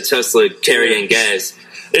 they had the Tesla carrying gas.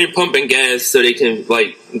 They're pumping gas so they can,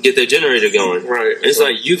 like, get their generator going. Right. It's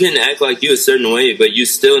like, you can act like you a certain way, but you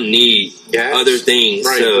still need other things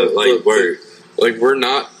to work. Like, we're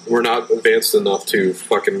not advanced enough to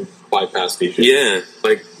fucking bypass these shit. Yeah.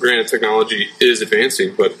 Like, granted, technology is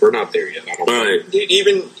advancing, but we're not there yet. I don't know. Dude,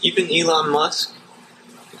 even Elon Musk,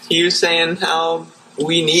 he was saying how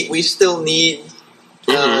we still need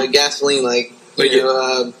gasoline,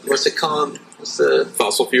 what's it called? What's the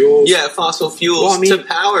fossil fuels? Yeah, fossil fuels to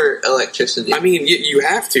power electricity. I mean, you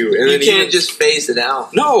have to, and you can't just phase it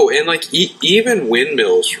out. No, and like even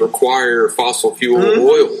windmills require fossil fuel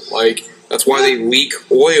oil. Like, that's why they leak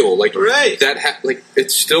oil. Like,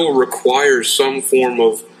 it still requires some form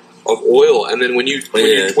of oil. And then when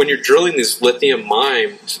you're drilling these lithium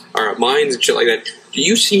mines and shit like that, do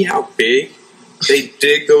you see how big they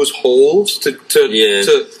dig those holes to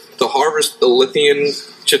harvest the lithium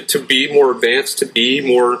to be more advanced, to be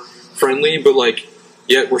more friendly, but, like,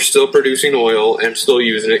 yet we're still producing oil and still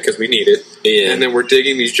using it because we need it. Yeah. And then we're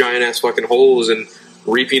digging these giant ass fucking holes and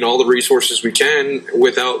reaping all the resources we can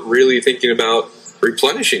without really thinking about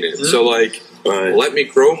replenishing it. So, like, let me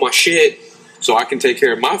grow my shit so I can take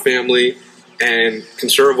care of my family and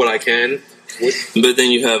conserve what I can. But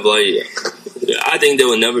then you have, like, I think there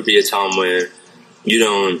will never be a time where you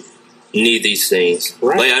don't need these things.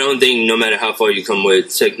 Right. Like, I don't think no matter how far you come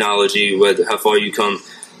with technology, how far you come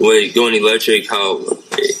with going electric,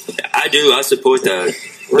 I support that.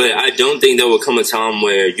 Right. But I don't think there will come a time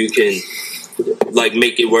where you can like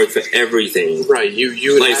make it work for everything. Right.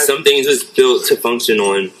 You like some things is built to function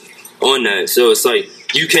on that. So it's like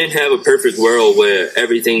you can't have a perfect world where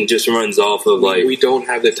everything just runs off of like we don't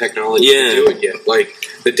have the technology to do it yet. Like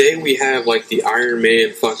the day we have like the Iron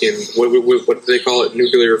Man fucking what do they call it,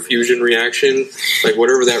 nuclear fusion reaction, like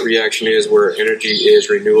whatever that reaction is, where energy is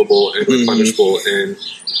renewable and replenishable and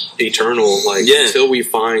eternal. Like until we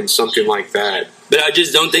find something like that. But I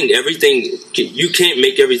just don't think you can't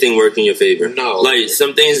make everything work in your favor. No, like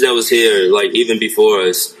some things that was here, like even before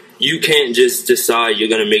us. You can't just decide you're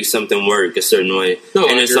going to make something work a certain way. No,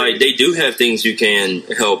 and it's like they do have things you can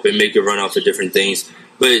help and make it run off of different things,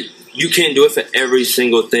 but you can't do it for every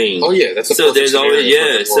single thing. Oh yeah, that's so there's always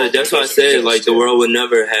so that's why I said like the world would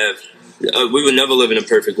never have we would never live in a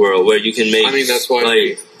perfect world where you can make. I mean that's why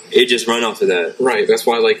like it just run off of that. Right. That's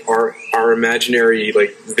why like our imaginary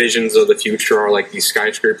like visions of the future are like these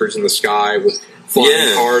skyscrapers in the sky with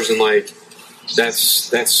flying cars and like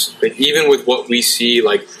that's like even with what we see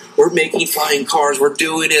like. We're making flying cars. We're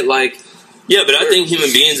doing it like... Yeah, but I think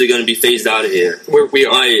human beings are going to be phased out of here. We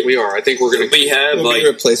are. I think we're going to... We'll be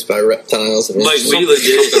replaced by reptiles. And like, we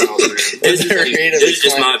legit... This is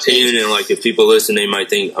just my opinion, and like, if people listen, they might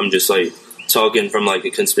think I'm just like talking from like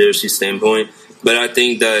a conspiracy standpoint. But I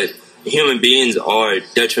think that human beings are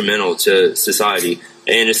detrimental to society.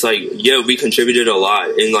 And it's like, we contributed a lot.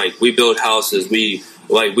 And like, we build houses. We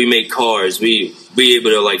make cars. We able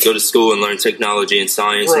to like go to school and learn technology and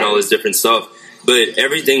science and all this different stuff. But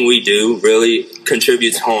everything we do really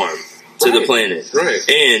contributes harm to the planet. Right.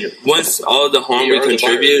 And once all the harm we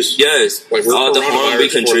contribute, all the harm we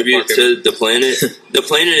contribute to the planet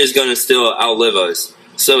is going to still outlive us.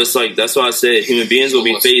 So it's like, that's why I said human beings will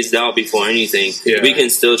be phased out before anything. Yeah. We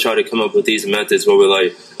can still try to come up with these methods where we're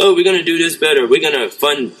like, oh, we're going to do this better. We're going to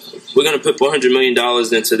put $400 million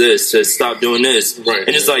into this to stop doing this. Right.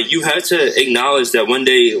 And it's like, you have to acknowledge that one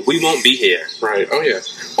day we won't be here. Right. Oh, yeah.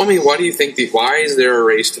 Well, I mean, why do you think why is there a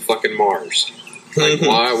race to fucking Mars? Like,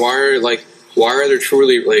 why are there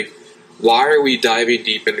truly, like, why are we diving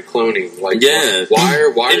deep into cloning? Like, why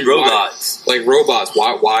and robots. Robots.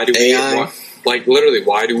 Why do we... Like, literally,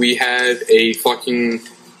 why do we have a fucking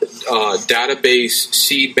database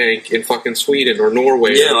seed bank in fucking Sweden or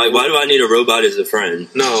Norway? Yeah, like, why do I need a robot as a friend?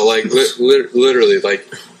 No, like, literally, like,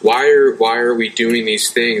 why are we doing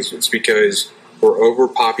these things? It's because we're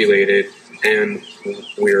overpopulated and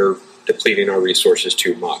we're depleting our resources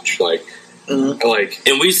too much. Like,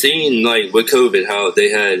 and we've seen, like, with COVID, how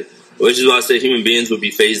they had... Which is why I said human beings would be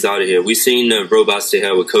phased out of here. We've seen the robots they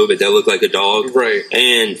had with COVID that look like a dog. Right.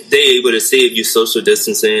 And they're able to save you social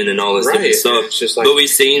distancing and all this different stuff. It's just like, but we've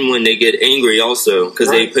seen when they get angry also, because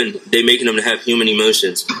they making them to have human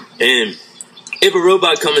emotions. And if a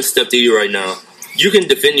robot come and step to you right now, you can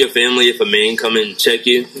defend your family if a man come and check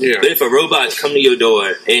you. Yeah. But if a robot come to your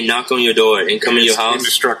door and knock on your door and come in your house,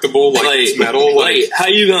 indestructible, like it's metal. Like how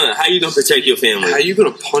you gonna protect your family? How you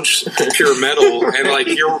gonna punch pure metal and like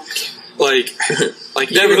you're like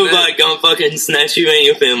that robot gonna fucking snatch you and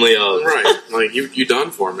your family up? Right. Like you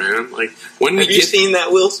done for, man. Like when have you seen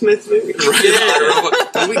that Will Smith movie? Right.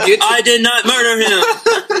 Yeah. When we get I did not murder him.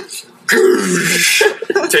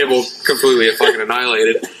 Table completely fucking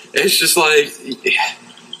annihilated. It's just like,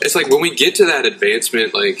 it's like when we get to that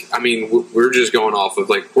advancement, like, I mean, we're just going off of,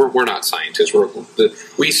 like, we're not scientists.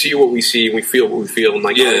 We see what we see, and we feel what we feel, and,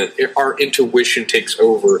 like, our intuition takes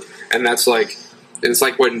over, and that's, like, it's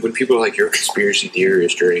like when people are like, you're a conspiracy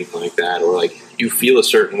theorist or anything like that, or, like, you feel a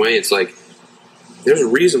certain way, it's like, there's a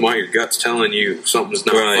reason why your gut's telling you something's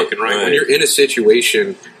not fucking right. When you're in a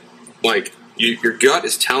situation, like, your gut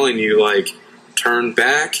is telling you, like, turn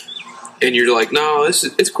back. And you're like, no,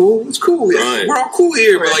 it's cool. It's cool. Right. We're all cool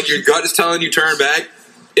here. But, like, your gut is telling you turn back.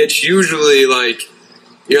 It's usually, like,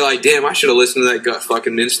 you're like, damn, I should have listened to that gut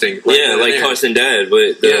fucking instinct. Like Carson Dad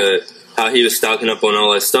with how he was stocking up on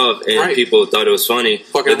all that stuff. And people thought it was funny.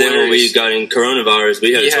 But then when we got in coronavirus,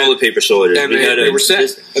 we had a toilet paper shortage. And they were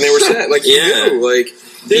set. Like, you knew. Like,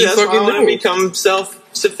 dude, that's why I want to become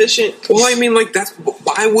self-sufficient. Well, I mean, like,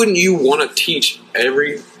 why wouldn't you want to teach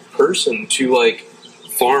every person to, like,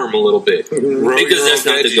 farm a little bit? Because that's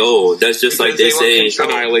not the goal. That's just like they say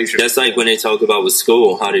annihilation. That's like when they talk about with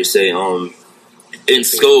school, how they say in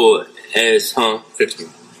school as 15.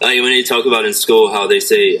 Like when they talk about in school how they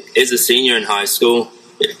say as a senior in high school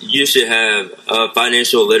you should have a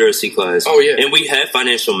financial literacy class. Oh yeah. And we had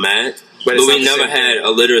financial math, but we never had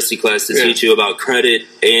a literacy class to teach you about credit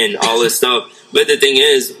and all this stuff. But the thing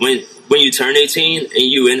is, when you turn 18 and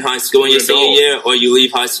you in high school in your senior year, or you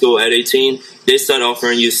leave high school at 18, they start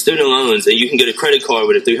offering you student loans, and you can get a credit card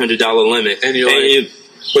with a $300 limit. And you're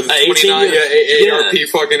with a 29 ARP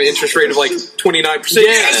fucking interest rate of like 29%. Yeah,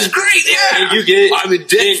 this is great. Yeah, and you get. I'm in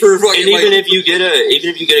debt for fucking. And even if you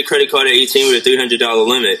get a credit card at 18 with a $300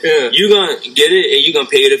 limit, you're gonna get it and you're gonna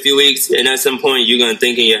pay it a few weeks, and at some point you're gonna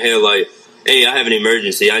think in your head like, hey, I have an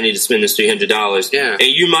emergency. I need to spend this $300. Yeah. And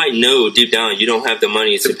you might know deep down you don't have the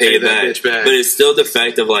money to pay it back. But it's still the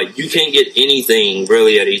fact of like, you can't get anything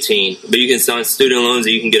really at 18, but you can sign student loans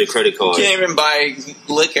and you can get a credit card. You can't even buy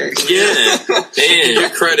liquor. Yeah. And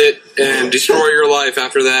get credit and destroy your life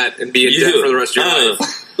after that and be in debt for the rest of your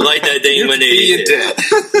life. Like that thing when they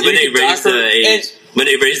raised the age. When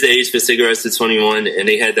they raised the age for cigarettes to 21, and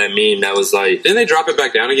they had that meme that was like... Didn't they drop it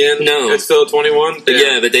back down again? No. It's still 21?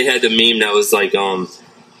 Yeah, but they had the meme that was like,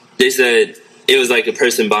 they said it was like a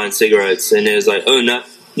person buying cigarettes, and it was like, oh, not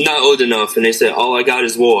old enough, and they said, all I got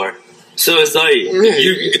is war. So it's like...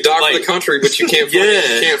 you could die for the country, but you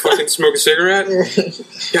can't fucking smoke a cigarette?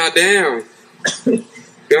 God damn.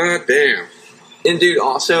 God damn. And dude,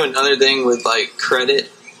 also another thing with like credit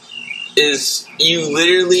is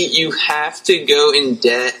you have to go in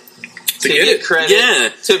debt to get credit. Yeah.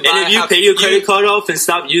 To buy and if you pay your credit card off and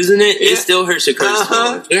stop using it, it still hurts your credit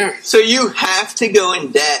score. Yeah. So you have to go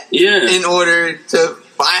in debt in order to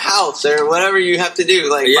buy a house or whatever you have to do,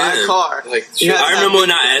 like buy a car. Like, I remember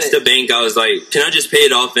when I asked the bank, I was like, can I just pay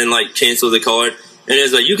it off and like cancel the card? And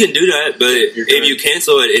it's like, you can do that, but if you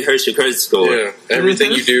cancel it, it hurts your credit score. Yeah.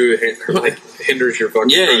 Everything you do hinders your fucking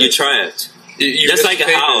credit. You trapped. That's like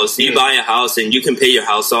a house. You buy a house and you can pay your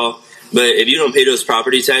house off, but if you don't pay those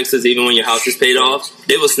property taxes, even when your house is paid off,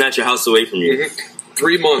 they will snatch your house away from you. Mm-hmm.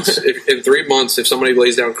 3 months. In 3 months, if somebody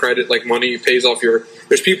lays down credit, like money pays off your...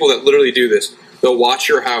 There's people that literally do this. They'll watch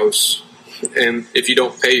your house, and if you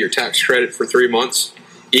don't pay your tax credit for 3 months,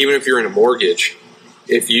 even if you're in a mortgage,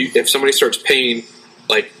 if somebody starts paying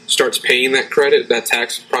that credit, that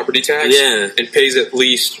property tax, and pays at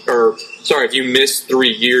least, if you miss 3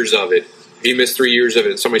 years of it,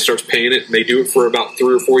 and somebody starts paying it, and they do it for about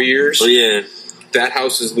 3 or 4 years, that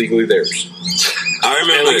house is legally theirs. I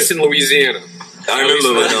remember, at least in Louisiana. I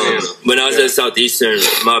remember when I was at Southeastern,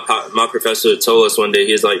 my professor told us one day,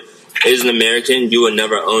 he was like, as an American, you will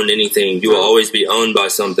never own anything. You will always be owned by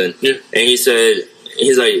something. Yeah. And he's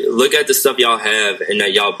like, look at the stuff y'all have and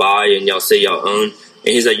that y'all buy and y'all say y'all own. And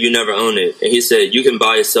he's like, you never own it. And he said, you can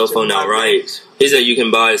buy a cell phone outright. He said, you can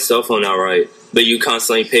buy a cell phone outright, but you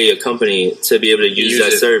constantly pay a company to be able to use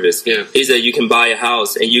that service. Yeah. He said, you can buy a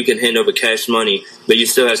house and you can hand over cash money, but you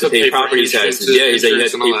still have to pay property taxes. Yeah, he said, you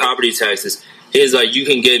have to pay property taxes. He's like, you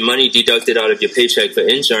can get money deducted out of your paycheck for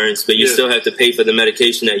insurance, but you still have to pay for the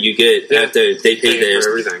medication that you get after they pay theirs.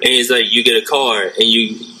 And he's like, you get a car, and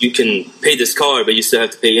you can pay this car, but you still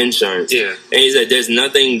have to pay insurance. Yeah. And he's like, there's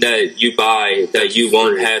nothing that you buy that you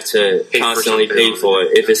won't have to constantly pay for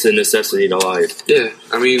if it's a necessity to life. Yeah.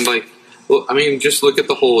 I mean, just look at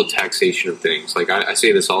the whole taxation of things. Like, I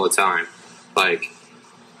say this all the time. Like,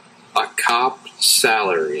 a cop's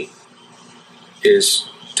salary is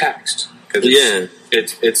taxed.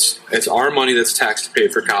 It's our money that's taxed to pay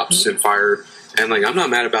for cops and fire, and like I'm not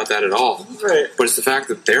mad about that at all. Right. But it's the fact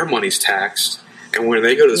that their money's taxed, and when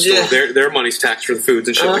they go to the store, their money's taxed for the foods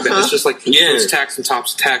and shit like that. It's just like it's tax and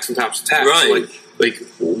tops of tax and tops of tax. Right. So like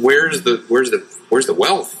where's the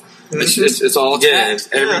wealth? Mm-hmm. It's all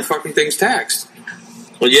taxed. Every fucking thing's taxed.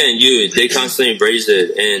 Well, yeah, and they constantly raise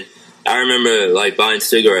it, and I remember like buying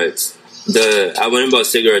cigarettes. I went and bought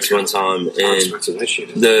cigarettes one time, and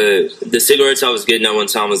the cigarettes I was getting at one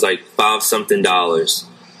time was like $5 something, and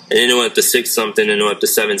then it went up to $6 something, and it went up to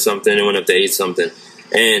 $7 something, and it went up to $8 something.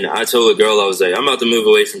 And I told a girl, I was like, I'm about to move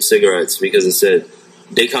away from cigarettes because it said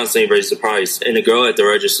they constantly raise the price. And the girl at the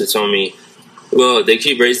register told me, well, they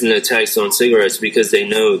keep raising the tax on cigarettes because they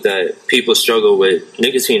know that people struggle with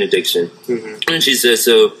nicotine addiction. Mm-hmm. And she said,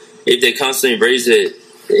 so if they constantly raise it,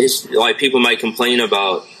 it's like people might complain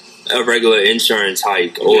about a regular insurance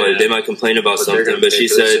hike, or they might complain about something. But she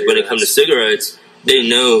said when it comes to cigarettes, they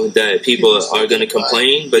know that people are going to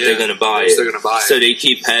complain, but they're going to buy it. So they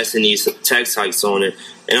keep passing these tax hikes on it.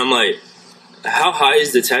 And I'm like, how high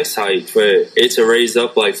is the tax hike for it to raise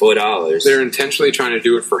up like $4? They're intentionally trying to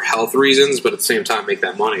do it for health reasons, but at the same time make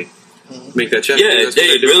that money. Make that check. Yeah,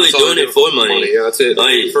 they're really doing it for money. Yeah, that's it.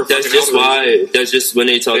 Like, that's just when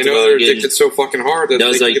they talked about they're addicted so fucking hard that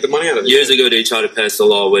they can get the money out of it. Years ago, they tried to pass a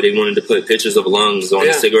law where they wanted to put pictures of lungs on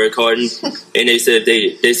a cigarette carton, and they said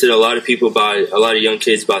a lot of young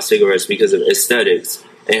kids buy cigarettes because of aesthetics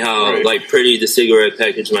and how like pretty the cigarette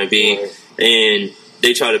package might be, and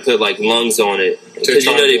they try to put like lungs on it because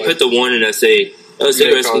they put the warning that say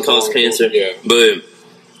cigarettes can cause cancer, but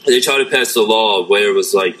they tried to pass a law where it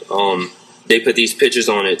was like they put these pictures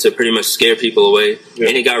on it to pretty much scare people away,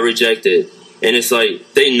 and it got rejected. And it's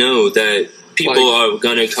like they know that people are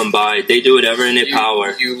gonna come by. They do whatever in their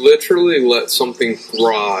power. You literally let something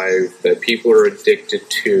thrive that people are addicted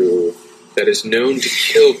to, that is known to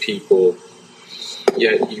kill people.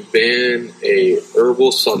 Yet you ban a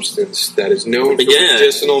herbal substance that is known for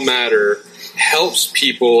medicinal matter, helps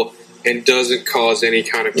people, and doesn't cause any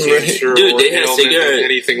kind of cancer Dude, or they had cigarette,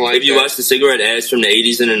 anything like that. If you watch the cigarette ads from the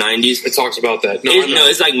 80s and the 90s, it talks about that. No,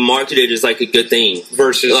 it's like marketed as like a good thing.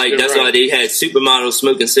 Versus, like that's why they had supermodels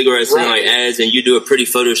smoking cigarettes and like ads, and you do a pretty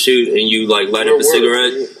photo shoot and you like light up a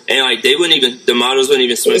cigarette, and like the models wouldn't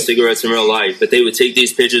even smoke cigarettes in real life, but they would take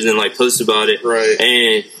these pictures and like post about it,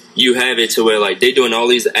 and you have it to where like they doing all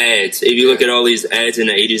these ads. If you look at all these ads in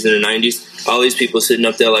the 80s and the 90s, all these people sitting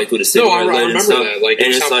up there like with a cigarette I remember and stuff. That. Like, and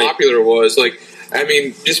it's how popular it was. Like, I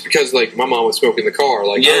mean, just because like my mom would smoke in the car,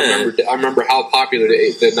 like I remember how popular the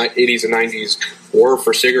 80s and 90s were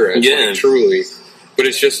for cigarettes. Like, truly. But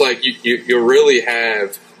it's just like you really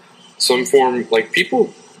have some form, like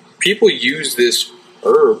people use this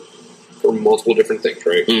herb for multiple different things,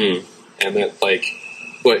 right? And that like,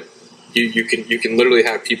 but you can literally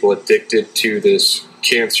have people addicted to this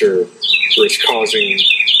cancer which causing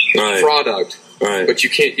product, but you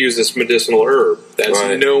can't use this medicinal herb that's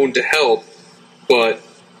known to help, but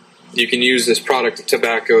you can use this product of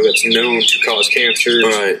tobacco that's known to cause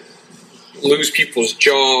cancer, lose people's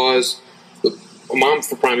jaws. Mom,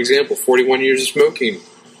 for prime example, 41 years of smoking,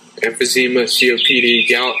 emphysema, COPD,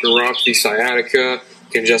 gout, neuropathy, sciatica,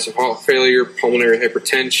 congestive heart failure, pulmonary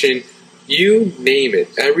hypertension. You name it.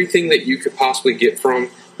 Everything that you could possibly get from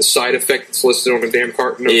the side effect that's listed on a damn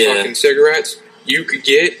carton of fucking cigarettes, you could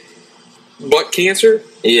get. Butt cancer,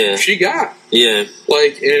 she got.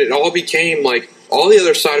 Like, and it all became, like, all the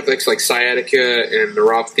other side effects, like sciatica and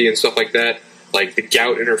neuropathy and stuff like that, like the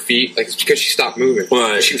gout in her feet, like, it's because she stopped moving.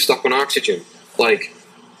 She was stuck on oxygen. Like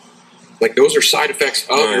those are side effects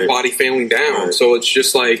of your body failing down. So it's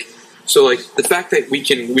just like, the fact that we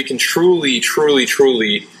can truly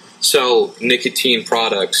sell nicotine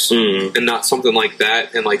products and not something like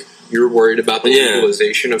that, and like you're worried about the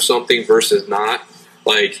legalization of something versus not,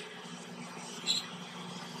 like,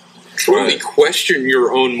 truly question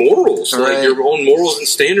your own morals, like your own morals and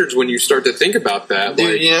standards when you start to think about that.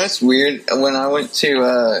 Dude, like, you know, it's weird. When I went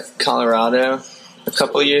to Colorado a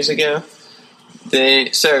couple years ago,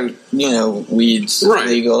 weed's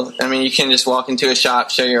legal. I mean, you can just walk into a shop,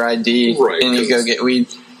 show your ID, and you go get weed.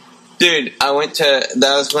 Dude, that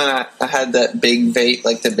was when I had that big vape,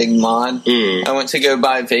 like the big mod. I went to go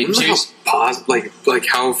buy vape juice. Like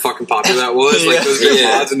how fucking popular that was. Like those big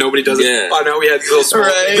mods and nobody does it. I know we had little small.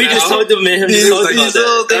 We just talked to him. These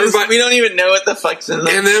little things, we don't even know what the fuck's in them.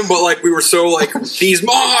 And then, but like we were so like, these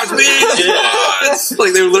mods, man, mods.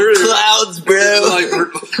 Like they were literally clouds, bro.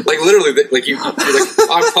 Like literally, like you're like,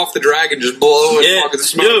 I'm Puff the Dragon, just blowing fucking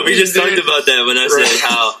smoke. Dude, we just talked about that when I said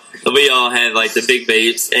how we all had like the big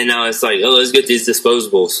vapes, and now it's like, oh, let's get these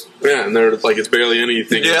disposables. Yeah, and they're like, it's barely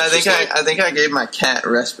anything. Yeah, I think I gave my cat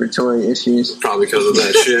respiratory issues. Probably because of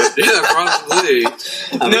that shit. Yeah, probably.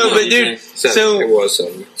 No, but dude, it was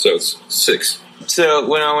 7, so it's 6. So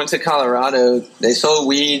when I went to Colorado, they sold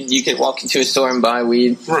weed. You could walk into a store and buy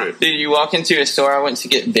weed. Right. Dude, you walk into a store. I went to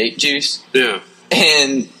get vape juice. Yeah.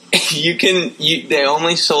 And they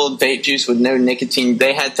only sold vape juice with no nicotine.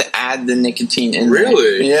 They had to add the nicotine in there.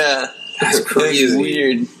 Really? Yeah. That's crazy. It was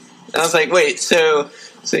weird. I was like, wait, so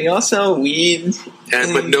y'all sell weed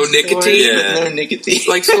but no nicotine? Yeah. But no nicotine.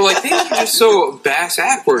 Like, so, like, things are just so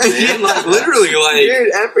backwards, man. Like, literally, like...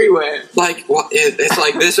 Dude, everywhere. Like, well, it's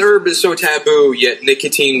like, this herb is so taboo, yet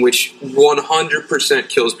nicotine, which 100%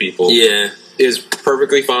 kills people, is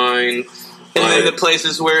perfectly fine. And then the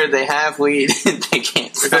places where they have weed, they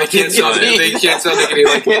can't sell nicotine. They can't sell nicotine.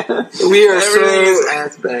 Like, we are so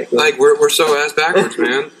ass backwards. Like, we're so ass backwards,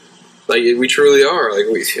 man. Like, we truly are. Like,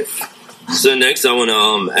 we... So next, I want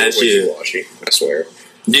to ask you. I swear.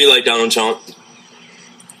 Do you like Donald Trump?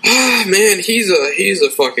 Man, he's a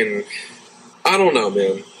fucking. I don't know,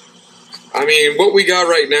 man. I mean, what we got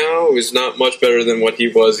right now is not much better than what he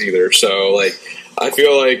was either. So, like, I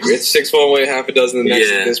feel like it's 6 one way, half a dozen the next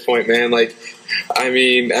at this point, man. Like, I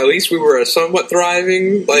mean, at least we were somewhat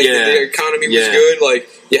thriving. Like, the economy was good. Like,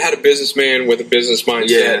 you had a businessman with a business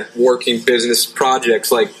mindset, working business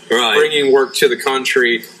projects, like bringing work to the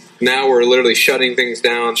country. Now we're literally shutting things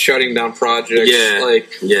down, shutting down projects,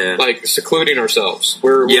 like secluding ourselves.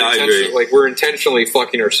 We're intentionally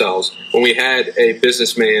fucking ourselves when we had a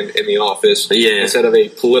businessman in the office instead of a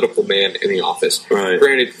political man in the office. Right.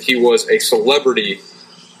 Granted, he was a celebrity,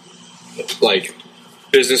 like,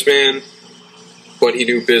 businessman, but he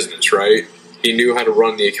knew business, right? He knew how to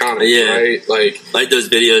run the economy, right? Like those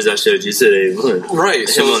videos I showed you today, right?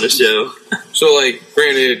 Him on the show. So, like,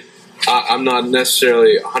 granted, I'm not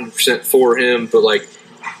necessarily 100% for him, but like,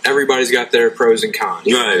 everybody's got their pros and cons,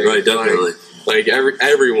 right, definitely. Like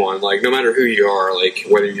everyone, like, no matter who you are, like,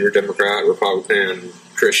 whether you're a Democrat, Republican,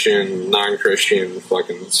 Christian, non-Christian,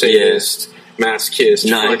 fucking Satanist, masochist,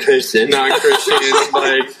 non-Christian,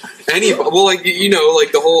 like any, well, like, you know,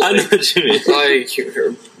 like the whole, I know what you mean.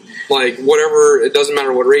 Like whatever, it doesn't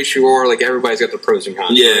matter what race you are. Like, everybody's got their pros and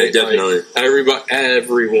cons. Yeah, right? definitely. Like,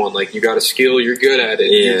 everyone, like, you got a skill, you're good at it.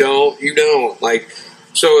 Yeah. You don't. Like,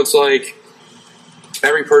 so it's like,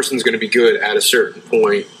 every person's going to be good at a certain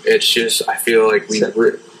point. It's just, I feel like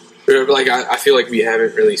I feel like we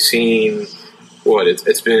haven't really seen what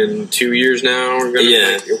it's been 2 years now.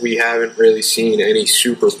 We haven't really seen any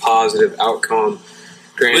super positive outcome.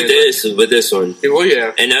 Granted, with this one. Well,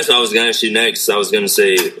 yeah. And that's what I was going to ask you next. I was going to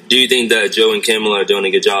say, do you think that Joe and Kamala are doing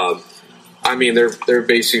a good job? I mean, they're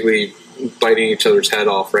basically biting each other's head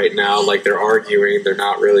off right now. Like, they're arguing. They're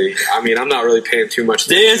not really. I mean, I'm not really paying too much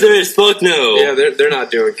attention. The answer is fuck no. Yeah, they're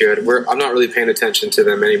not doing good. I'm not really paying attention to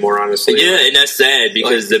them anymore, honestly. Yeah, and that's sad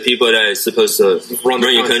because the people that are supposed to run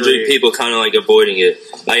your country, people kind of like avoiding it.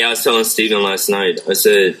 Like, I was telling Steven last night, I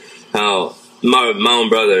said how my own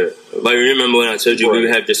brother, like, remember when I told you we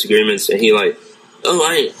would have disagreements, and he like, oh,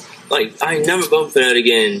 I ain't never vote for that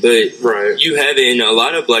again, but you have it, and a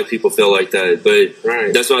lot of black people feel like that,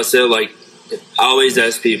 but that's why I said, like, I always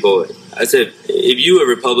ask people, I said, if you a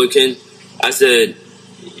Republican, I said,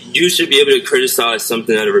 you should be able to criticize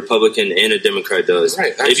something that a Republican and a Democrat does.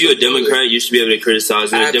 Right, if you're a Democrat, you should be able to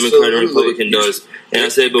criticize what a Democrat or Republican does. And I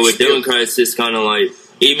said, but with Democrats, it's kind of like,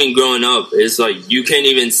 even growing up, it's like, you can't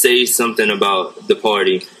even say something about the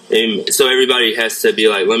party. And so everybody has to be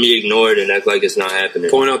like, let me ignore it and act like it's not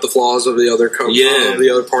happening. Point out the flaws of the other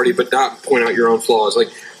party, but not point out your own flaws. Like,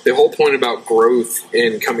 the whole point about growth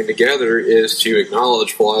and coming together is to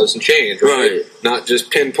acknowledge flaws and change, right? Not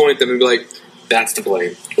just pinpoint them and be like, that's to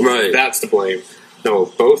blame. Right. That's to blame. No,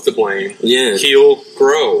 both to blame. Yeah. Heal,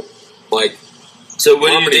 grow. Like, so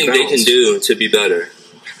what do you think they can do to be better?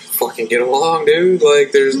 Fucking get along, dude.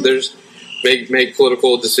 Like, there's make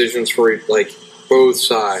political decisions for, like, both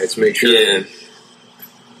sides. Make sure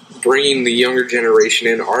bringing the younger generation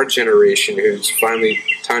in, our generation, who's finally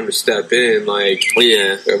time to step in. Like,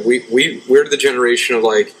 we're the generation of,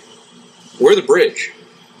 like, we're the bridge.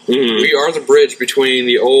 Mm-hmm. We are the bridge between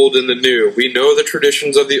the old and the new. We know the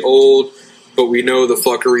traditions of the old, but we know the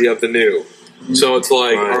fuckery of the new. Mm-hmm. So it's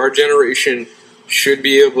like our generation should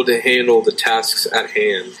be able to handle the tasks at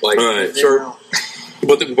hand. Like,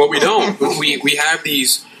 but we don't. We have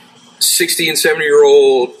these 60 and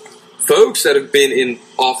 70-year-old folks that have been in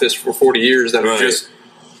office for 40 years that are just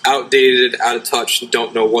outdated, out of touch, and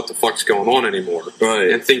don't know what the fuck's going on anymore.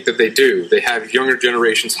 And think that they do. They have younger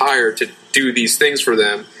generations hired to do these things for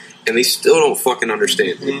them, and they still don't fucking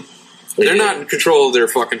understand it. They're not in control of their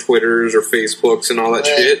fucking Twitters or Facebooks and all that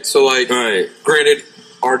shit. So, like, granted,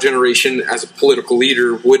 our generation as a political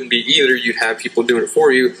leader wouldn't be either. You'd have people doing it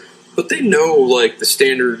for you, but they know, like, the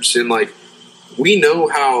standards, and, like, we know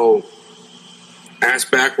how ass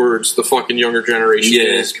backwards the fucking younger generation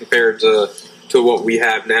is compared to what we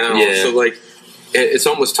have now. So, like, it's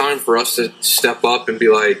almost time for us to step up and be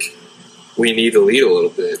like, we need to lead a little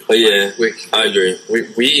bit. I agree.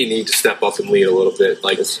 We need to step up and lead a little bit.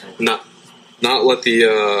 Like, not let the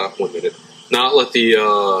not let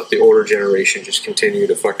the older generation just continue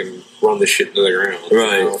to fucking run this shit into the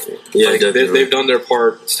ground. They've done their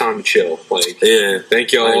part. It's time to chill. Like,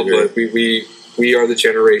 thank y'all, but we are the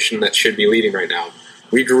generation that should be leading right now.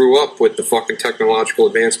 We grew up with the fucking technological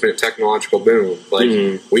advancement, technological boom. Like,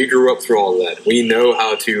 we grew up through all of that. We know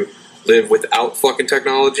how to live without fucking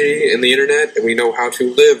technology and the internet, and we know how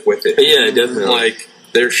to live with it. Yeah, definitely. Like,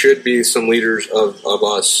 there should be some leaders of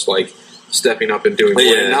us, like, stepping up and doing more,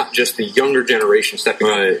 and not just the younger generation stepping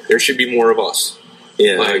up. There should be more of us.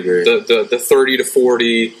 Yeah, like, I agree. The 30 to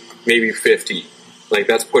 40, maybe 50. Like,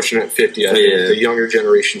 that's pushing at 50. I think the younger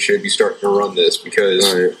generation should be starting to run this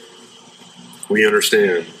because we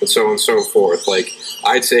understand, and so on and so forth. Like,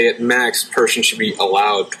 I'd say at max, person should be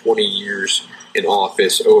allowed 20 years in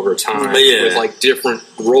office over time with, like, different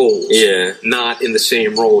roles. Not in the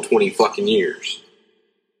same role 20 fucking years.